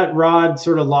 That rod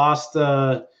sort of lost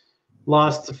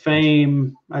to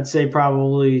fame, I'd say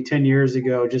probably 10 years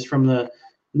ago, just from the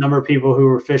number of people who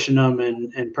were fishing them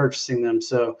and purchasing them.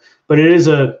 So, but it is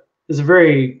a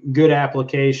very good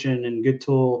application and good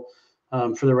tool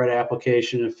for the right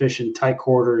application of fishing tight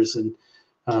quarters and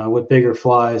with bigger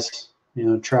flies,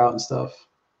 trout and stuff.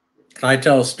 Can I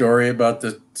tell a story about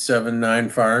the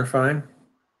 7.9 Fire and Fine?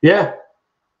 Yeah.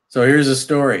 So here's a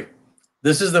story.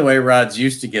 This is the way rods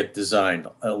used to get designed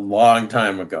a long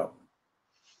time ago.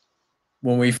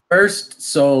 When we first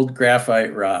sold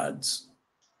graphite rods,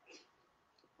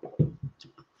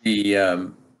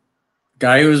 the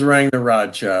guy who was running the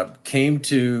rod shop came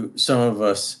to some of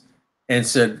us and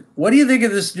said, "What do you think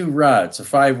of this new rod? It's a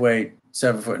 5-weight,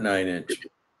 7-foot 9-inch."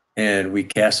 And we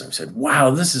cast him. Said, "Wow,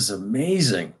 this is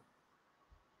amazing.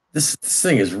 This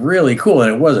thing is really cool."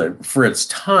 And it was for its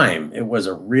time, it was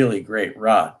a really great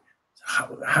rod.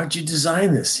 How'd you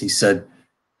design this? He said,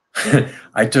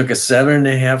 "I took a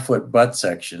 7.5-foot butt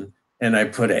section and I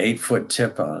put an 8-foot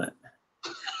tip on it."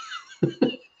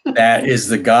 That is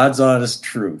the God's honest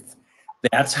truth.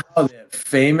 That's how that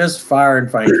famous Fire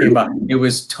and Fine came out. It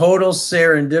was total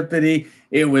serendipity.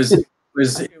 It was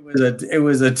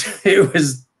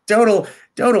total.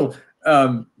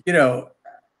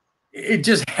 It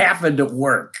just happened to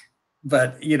work,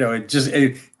 but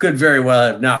it could very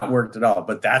well have not worked at all.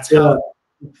 But that's how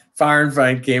Fire and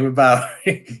Fine came about.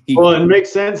 Well, it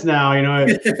makes sense now.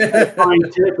 It had a fine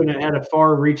tip and it had a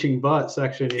far-reaching butt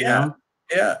section. Yeah.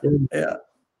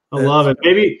 I love it.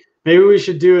 Maybe we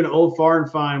should do an old Fire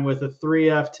and Fine with a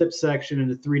 3F tip section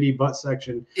and a 3D butt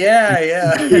section.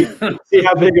 Yeah. See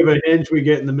how big of a hinge we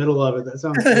get in the middle of it. That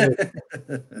sounds good.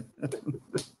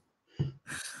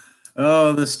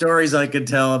 Oh, the stories I could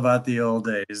tell about the old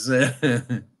days.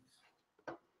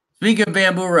 Speaking of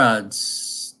bamboo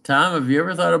rods, Tom, have you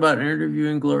ever thought about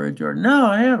interviewing Gloria Jordan? No,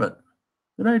 I haven't.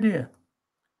 Good idea.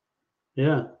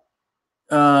 Yeah.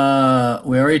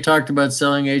 We already talked about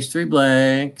selling H3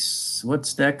 blanks.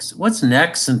 What's next? What's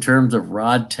next in terms of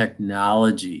rod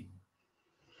technology?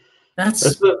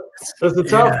 That's a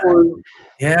tough one.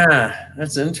 Yeah,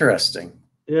 that's interesting.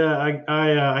 Yeah,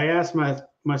 I ask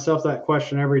myself that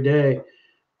question every day.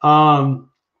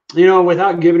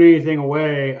 Without giving anything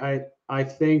away, I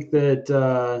think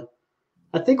that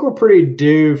I think we're pretty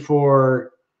due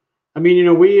for.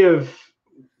 We have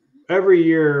every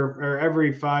year or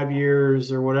every 5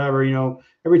 years or whatever.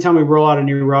 Every time we roll out a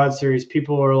new rod series,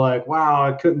 people are like, "Wow,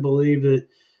 I couldn't believe that."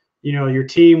 Your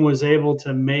team was able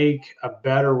to make a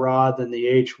better rod than the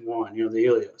H1, the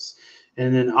Helios,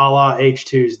 and then a la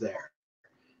H2's there.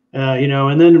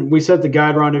 And then we set the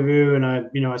guide rendezvous, and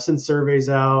I send surveys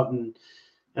out, and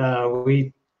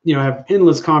we, have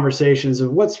endless conversations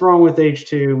of what's wrong with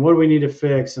H2 and what do we need to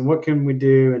fix and what can we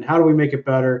do and how do we make it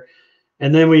better.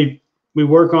 And then we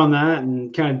work on that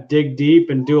and kind of dig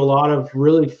deep and do a lot of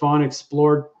really fun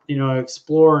explore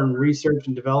and research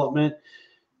and development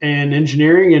and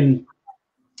engineering, and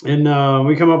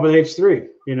we come up with H3,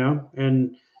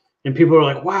 and and people are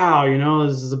like, wow,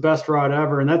 this is the best rod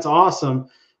ever. And that's awesome.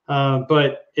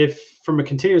 But if from a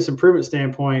continuous improvement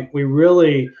standpoint, we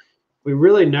really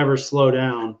never slow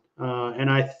down. And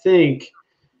I think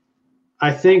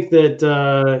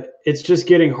that it's just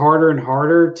getting harder and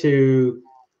harder to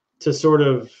sort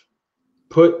of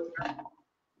put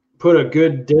a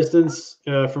good distance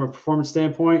from a performance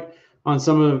standpoint on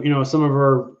some of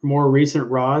our more recent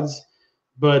rods,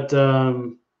 but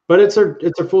it's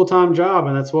a full-time job,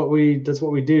 and that's what we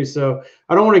do. So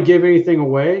I don't want to give anything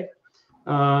away,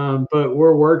 but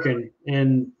we're working,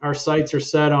 and our sights are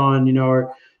set on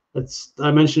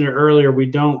I mentioned it earlier. We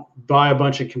don't buy a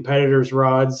bunch of competitors'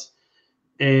 rods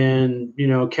and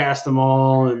cast them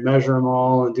all and measure them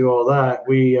all and do all that.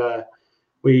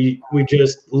 We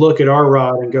just look at our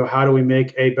rod and go, how do we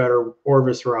make a better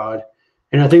Orvis rod?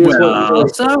 And I think that's we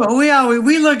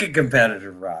look at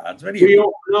competitive rods. What do we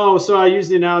don't know. So I used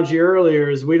the analogy earlier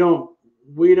is we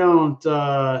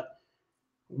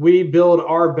build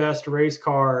our best race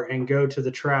car and go to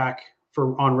the track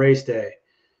on race day.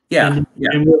 Yeah.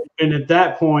 And at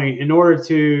that point, in order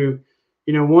to,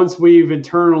 once we've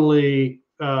internally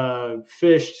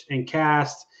fished and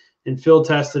cast and field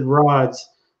tested rods,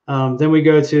 then we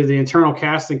go to the internal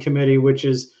casting committee, which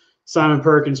is Simon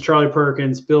Perkins, Charlie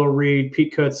Perkins, Bill Reed,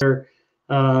 Pete Kutzer,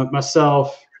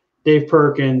 myself, Dave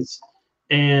Perkins,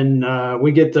 and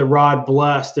we get the rod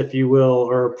blessed, if you will,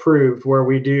 or approved, where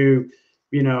we do,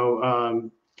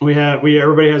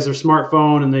 everybody has their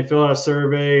smartphone and they fill out a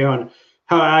survey on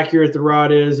how accurate the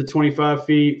rod is at 25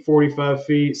 feet, 45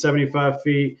 feet, 75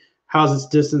 feet, how's its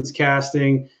distance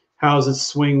casting, how's its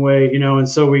swing weight, and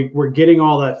so we're getting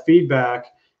all that feedback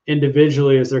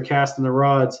individually as they're casting the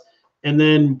rods. And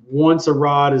then once a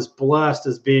rod is blessed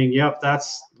as being,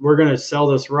 we're going to sell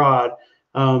this rod,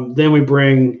 then we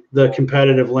bring the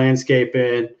competitive landscape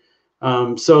in,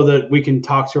 so that we can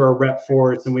talk to our rep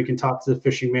force and we can talk to the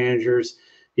fishing managers,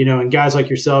 and guys like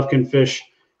yourself can fish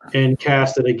and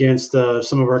cast it against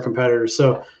some of our competitors.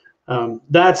 So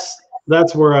that's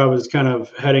where I was kind of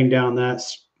heading down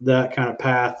that kind of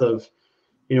path of,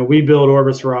 we build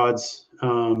Orvis rods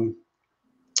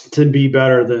to be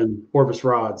better than Orvis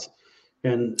rods.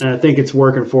 And I think it's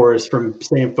working for us from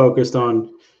staying focused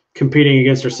on competing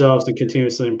against ourselves and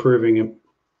continuously improving it.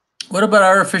 What about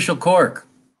artificial cork?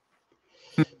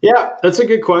 Yeah, that's a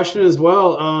good question as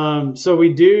well. So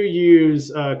we do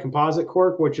use composite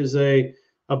cork, which is a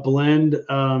blend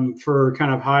for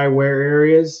kind of high wear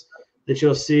areas that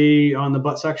you'll see on the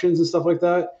butt sections and stuff like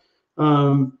that.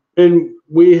 And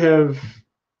we have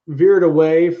veered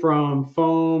away from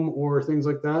foam or things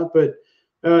like that, but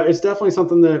it's definitely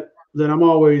something that I'm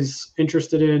always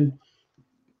interested in,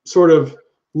 sort of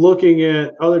looking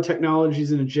at other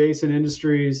technologies in adjacent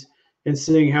industries and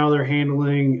seeing how they're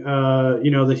handling,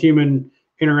 the human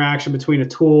interaction between a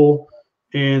tool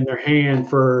and their hand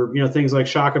for, things like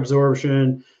shock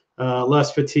absorption,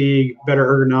 less fatigue, better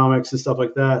ergonomics and stuff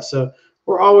like that. So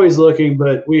we're always looking,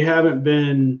 but we haven't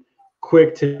been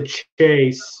quick to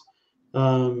chase,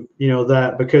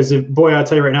 that, because I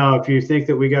tell you right now, if you think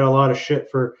that we got a lot of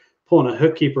shit for pulling a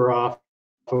hook keeper off,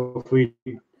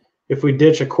 if we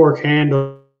ditch a cork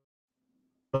handle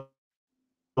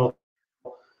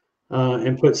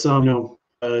and put some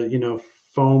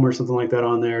foam or something like that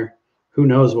on there, who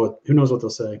knows what they'll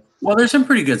say. Well, there's some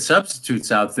pretty good substitutes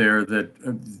out there that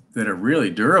are really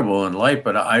durable and light,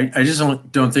 but I just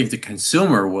don't think the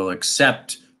consumer will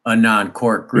accept a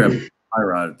non-cork grip tie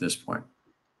rod at this point.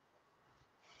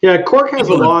 Yeah, cork has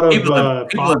people a lot of people have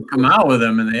come out with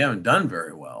them and they haven't done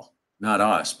very well. Not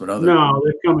us, but other people.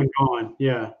 They've come and gone.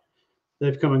 Yeah,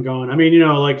 they've come and gone. I mean,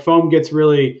 like foam gets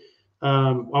really,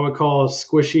 I would call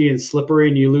squishy and slippery,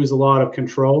 and you lose a lot of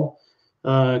control.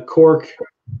 Cork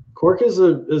is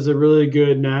a really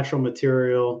good natural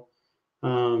material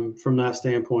from that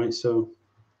standpoint. So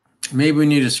maybe we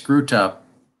need a screw top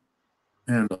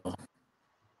handle to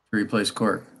replace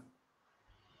cork.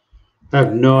 I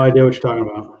have no idea what you're talking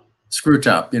about. Screw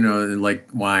top, like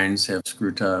wines have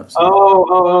screw tops.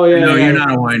 Oh, yeah. No, yeah, you're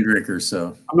not a wine drinker,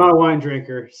 so. I'm not a wine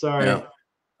drinker. Sorry. Yeah.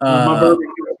 My bourbon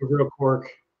is real cork.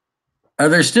 Are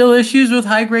there still issues with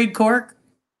high grade cork?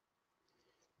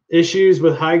 Issues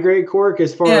with high grade cork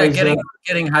as far as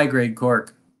getting high grade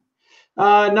cork?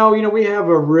 No, we have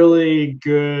a really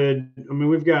good. I mean,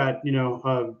 we've got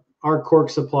our cork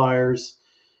suppliers.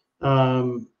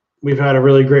 We've had a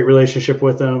really great relationship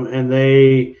with them, and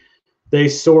they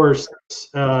source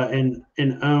and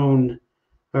own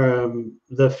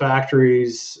the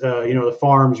factories, the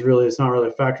farms. Really, it's not really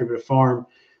a factory, but a farm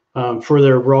for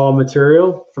their raw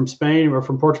material from Spain or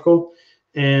from Portugal,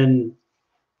 and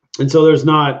so there's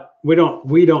not we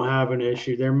don't have an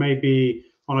issue. There may be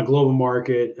on a global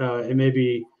market, it may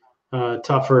be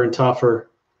tougher and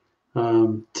tougher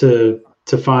to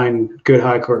find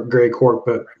good grade cork,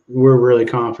 but we're really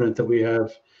confident that we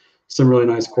have some really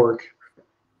nice cork.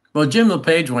 Well, Jim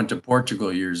LePage went to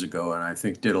Portugal years ago, and I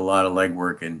think did a lot of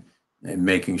legwork in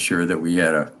making sure that we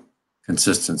had a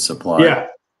consistent supply. Yeah.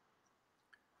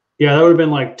 Yeah, that would have been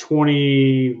like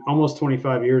almost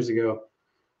 25 years ago.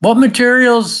 What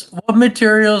materials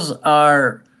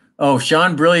are, oh,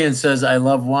 Shawn Brilliant says, I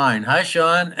love wine. Hi,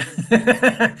 Shawn.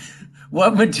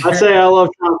 What materials? I say I love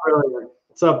Shawn Brilliant.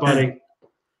 What's up, buddy?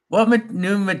 What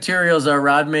new materials are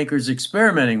rod makers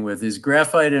experimenting with? Is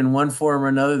graphite in one form or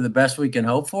another the best we can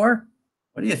hope for?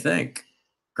 What do you think?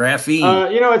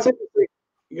 Graphene. It's interesting.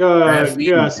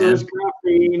 Yeah, so there's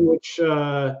graphene, which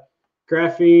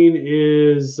graphene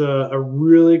is a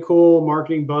really cool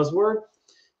marketing buzzword.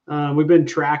 We've been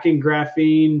tracking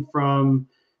graphene from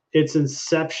its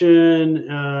inception,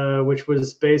 which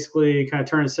was basically kind of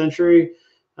turn of the century.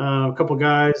 A couple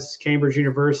guys, Cambridge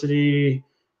University,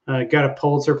 got a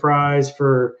Pulitzer Prize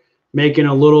for making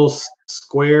a little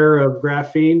square of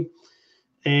graphene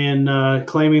and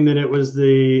claiming that it was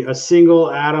a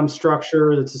single atom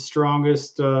structure that's the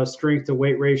strongest strength to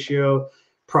weight ratio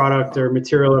product or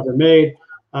material ever made.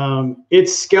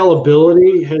 Its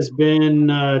scalability has been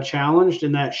challenged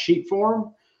in that sheet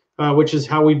form, which is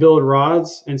how we build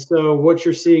rods. And so what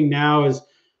you're seeing now is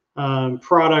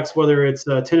products, whether it's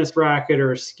a tennis racket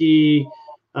or a ski,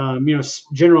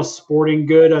 general sporting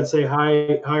good, I'd say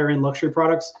higher end luxury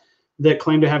products that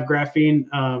claim to have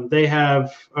graphene. They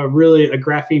have a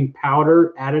graphene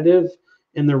powder additive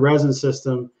in the resin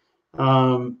system.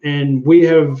 And we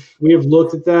have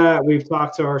looked at that. We've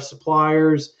talked to our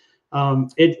suppliers.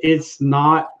 That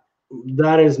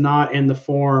is not in the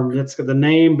form. That's the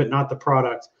name, but not the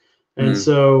product. And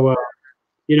so,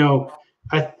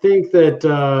 I think that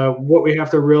what we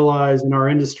have to realize in our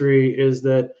industry is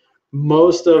that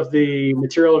most of the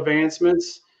material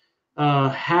advancements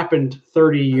happened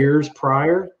 30 years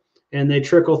prior, and they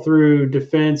trickle through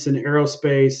defense and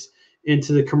aerospace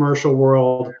into the commercial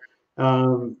world,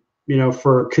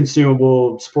 for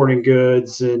consumable sporting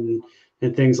goods and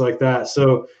things like that.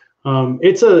 So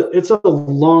it's a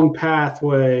long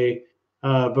pathway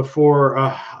before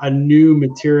a new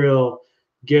material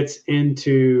gets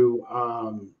into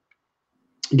a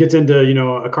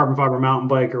carbon fiber mountain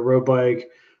bike or road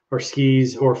bike or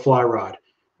skis or fly rod.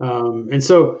 And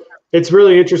so it's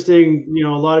really interesting. A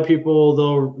lot of people,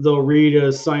 they'll read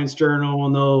a science journal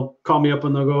and they'll call me up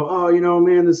and they'll go, oh,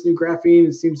 man, this new graphene,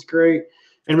 it seems great.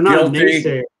 And I'm not a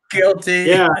naysayer. Guilty.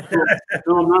 Yeah.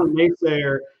 No, I'm not a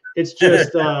naysayer. It's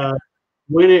just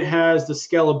when it has the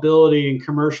scalability and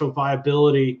commercial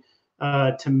viability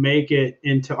to make it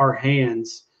into our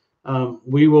hands,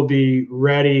 we will be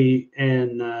ready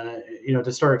and,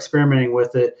 to start experimenting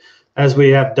with it as we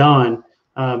have done.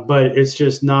 But it's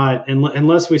just not,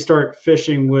 unless we start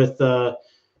fishing with,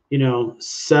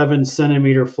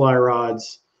 7-centimeter fly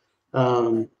rods,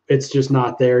 it's just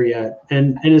not there yet.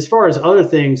 And as far as other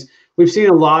things, we've seen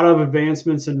a lot of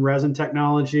advancements in resin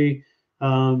technology.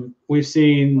 We've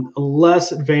seen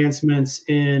less advancements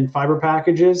in fiber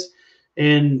packages,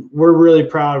 and we're really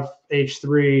proud of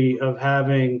H3 of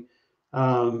having,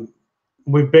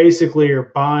 we basically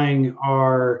are buying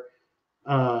our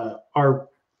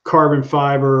carbon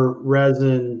fiber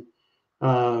resin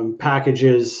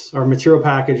packages, our material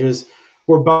packages.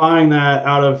 We're buying that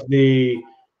out of the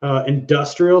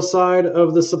industrial side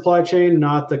of the supply chain,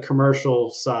 not the commercial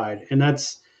side. And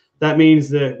that means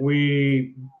that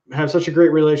we have such a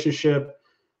great relationship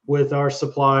with our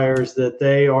suppliers that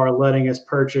they are letting us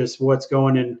purchase what's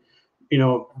going in,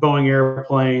 Boeing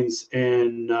airplanes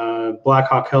and Black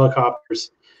Hawk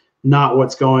helicopters, not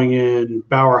what's going in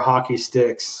Bauer hockey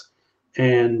sticks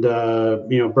and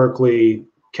Berkeley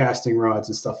casting rods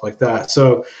and stuff like that.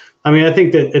 So, I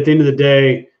think that at the end of the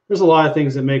day, there's a lot of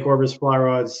things that make Orvis fly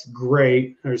rods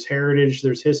great. There's heritage,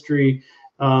 there's history,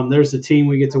 there's the team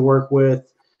we get to work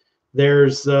with,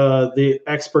 there's the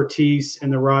expertise in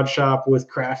the rod shop with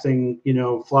crafting,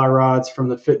 fly rods from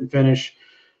the fit and finish.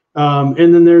 And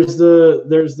then there's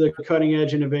the cutting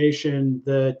edge innovation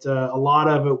that a lot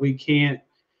of it we can't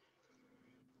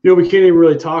even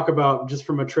really talk about just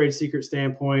from a trade secret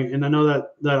standpoint. And I know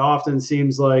that often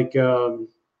seems like, well,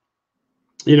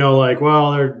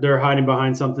 they're hiding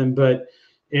behind something, but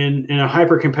in a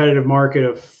hyper competitive market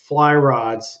of fly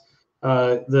rods,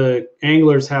 the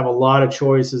anglers have a lot of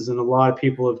choices, and a lot of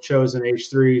people have chosen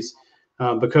H3s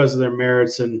because of their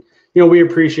merits. And, we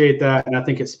appreciate that. And I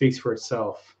think it speaks for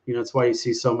itself. That's why you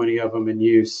see so many of them in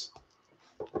use.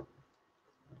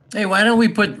 Hey, why don't we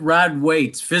put rod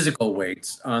weights, physical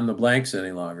weights, on the blanks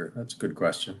any longer? That's a good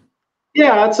question.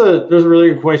 Yeah, there's a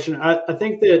really good question. I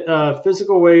think that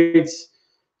physical weights,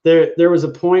 there was a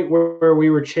point where we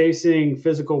were chasing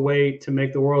physical weight to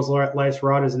make the world's lightest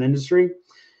rod as an industry,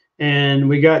 and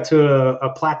we got to a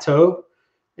plateau,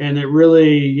 and it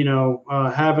really,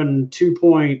 having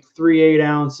 2.38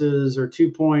 ounces or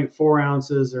 2.4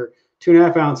 ounces or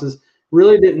 2.5 ounces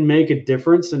really didn't make a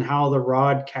difference in how the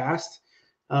rod cast.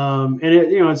 And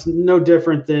it's no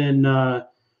different than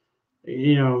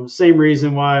same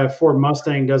reason why a Ford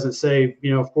Mustang doesn't say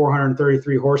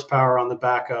 433 horsepower on the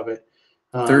back of it.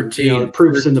 13. The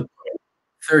proof's in the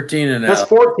 13 and that's out.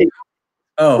 14.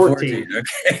 Oh, 14. 14.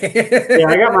 Okay. Yeah,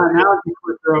 I got my analogy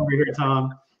clicker over here,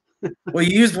 Tom. Well,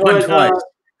 you used one But,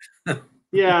 twice.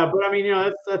 Yeah, but I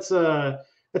mean, that's a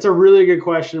really good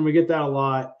question. We get that a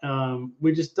lot.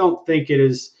 We just don't think it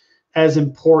is as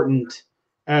important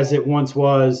as it once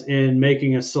was in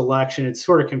making a selection. It's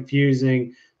sort of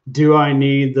confusing. Do I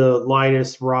need the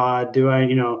lightest rod? Do I,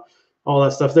 all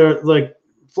that stuff? They're like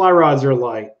fly rods are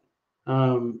light,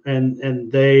 and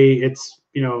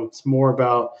it's more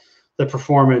about the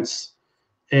performance,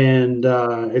 and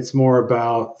it's more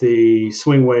about the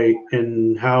swing weight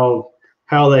and how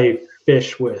they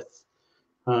fish with,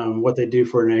 what they do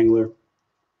for an angler.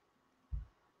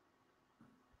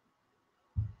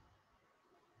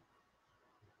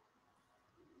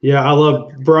 Yeah, I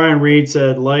love Brian Reed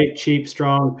said light, cheap,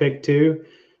 strong, pick two.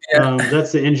 Yeah.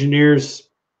 That's the engineer's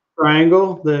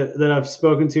triangle that I've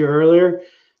spoken to earlier.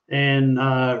 And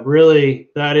really,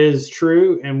 that is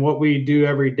true. And what we do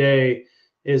every day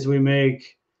is we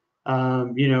make,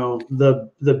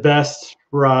 the best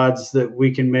rods that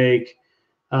we can make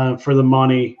for the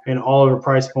money and all of our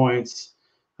price points,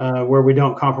 where we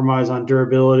don't compromise on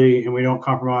durability and we don't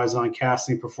compromise on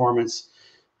casting performance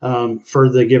for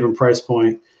the given price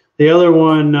point. The other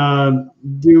one,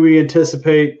 do we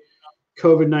anticipate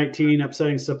COVID-19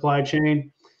 upsetting supply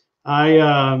chain?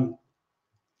 I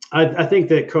think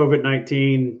that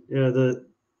COVID-19,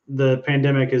 the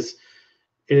pandemic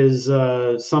is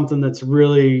something that's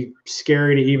really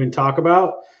scary to even talk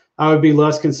about. I would be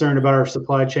less concerned about our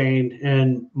supply chain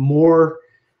and more,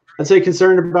 I'd say,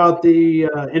 concerned about the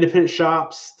independent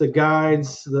shops, the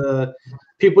guides, the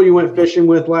people you went fishing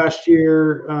with last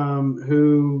year,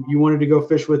 who you wanted to go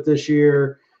fish with this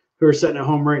year, who are sitting at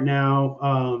home right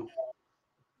now.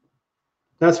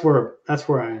 That's where I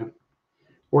am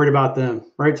worried about them,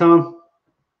 right, Tom?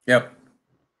 Yep.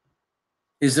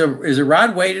 Is a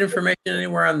rod weight information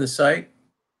anywhere on the site?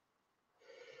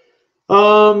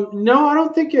 No, I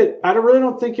don't think it. I really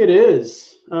don't think it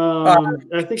is. I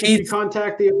think if you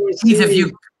contact the Keith,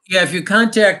 OAC, if you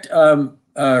contact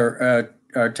our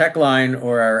tech line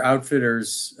or our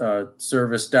outfitters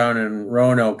service down in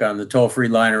Roanoke on the toll-free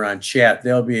line or on chat,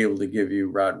 they'll be able to give you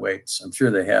rod weights. I'm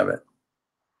sure they have it.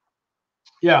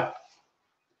 yeah,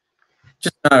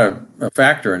 Just not a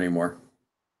factor anymore.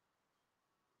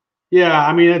 yeah.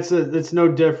 I mean, it's no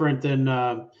different than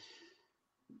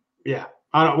yeah.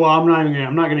 I don't. Well, I'm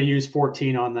not gonna use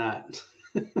 14 on that.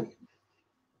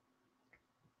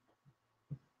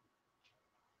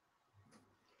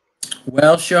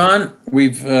 Well, Shawn,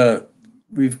 we've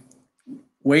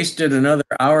wasted another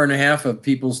hour and a half of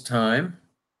people's time,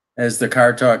 as the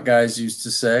Car Talk guys used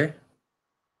to say.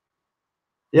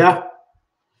 Yeah.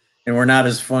 And we're not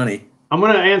as funny. I'm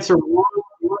going to answer one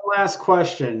last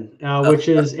question, which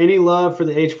is any love for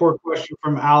the H4 question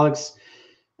from Alex.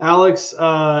 Alex,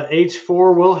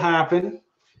 H4 will happen.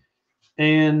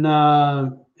 And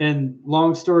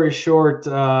long story short,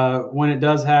 when it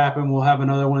does happen, we'll have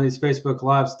another one of these Facebook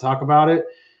Lives to talk about it.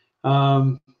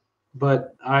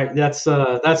 But that's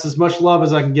as much love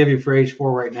as I can give you for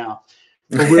H4 right now.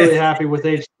 We're really happy with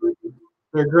H3.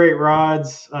 They're great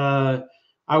rods.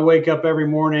 I wake up every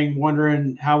morning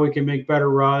wondering how we can make better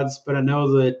rods, but I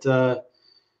know that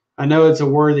I know it's a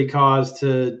worthy cause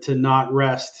to not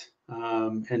rest,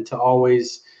 and to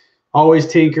always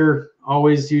tinker,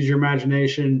 always use your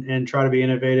imagination, and try to be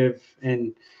innovative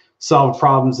and solve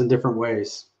problems in different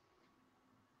ways.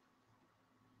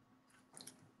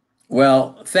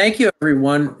 Well, thank you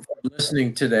everyone for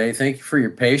listening today. Thank you for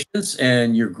your patience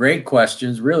and your great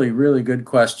questions. Really, really good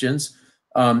questions.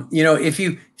 If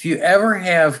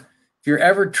you're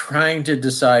ever trying to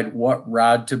decide what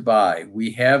rod to buy,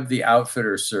 we have the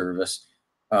outfitter service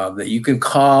that you can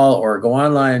call or go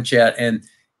online and chat,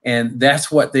 and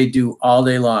that's what they do all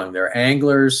day long. They're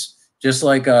anglers just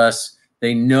like us.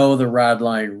 They know the rod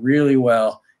line really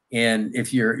well. And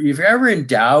if you're ever in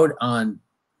doubt on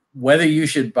whether you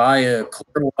should buy a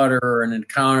Clearwater or an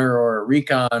Encounter or a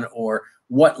Recon or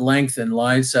what length and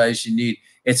line size you need,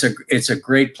 it's a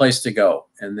great place to go,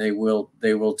 and they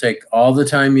will take all the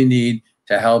time you need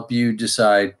to help you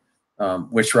decide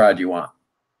which rod you want.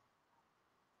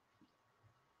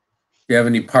 Do you have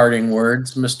any parting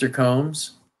words, Mr.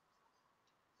 Combs?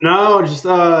 No, just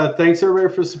thanks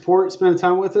everybody for support, spending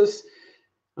time with us.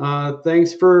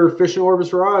 Thanks for fishing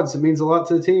Orvis rods. It means a lot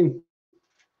to the team.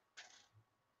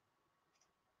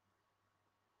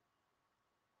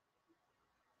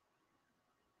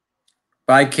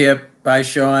 Bye, Kip. Bye,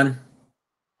 Shawn.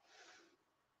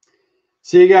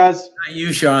 See you guys. Not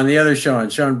you, Shawn. The other Shawn.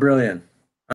 Shawn Brilliant.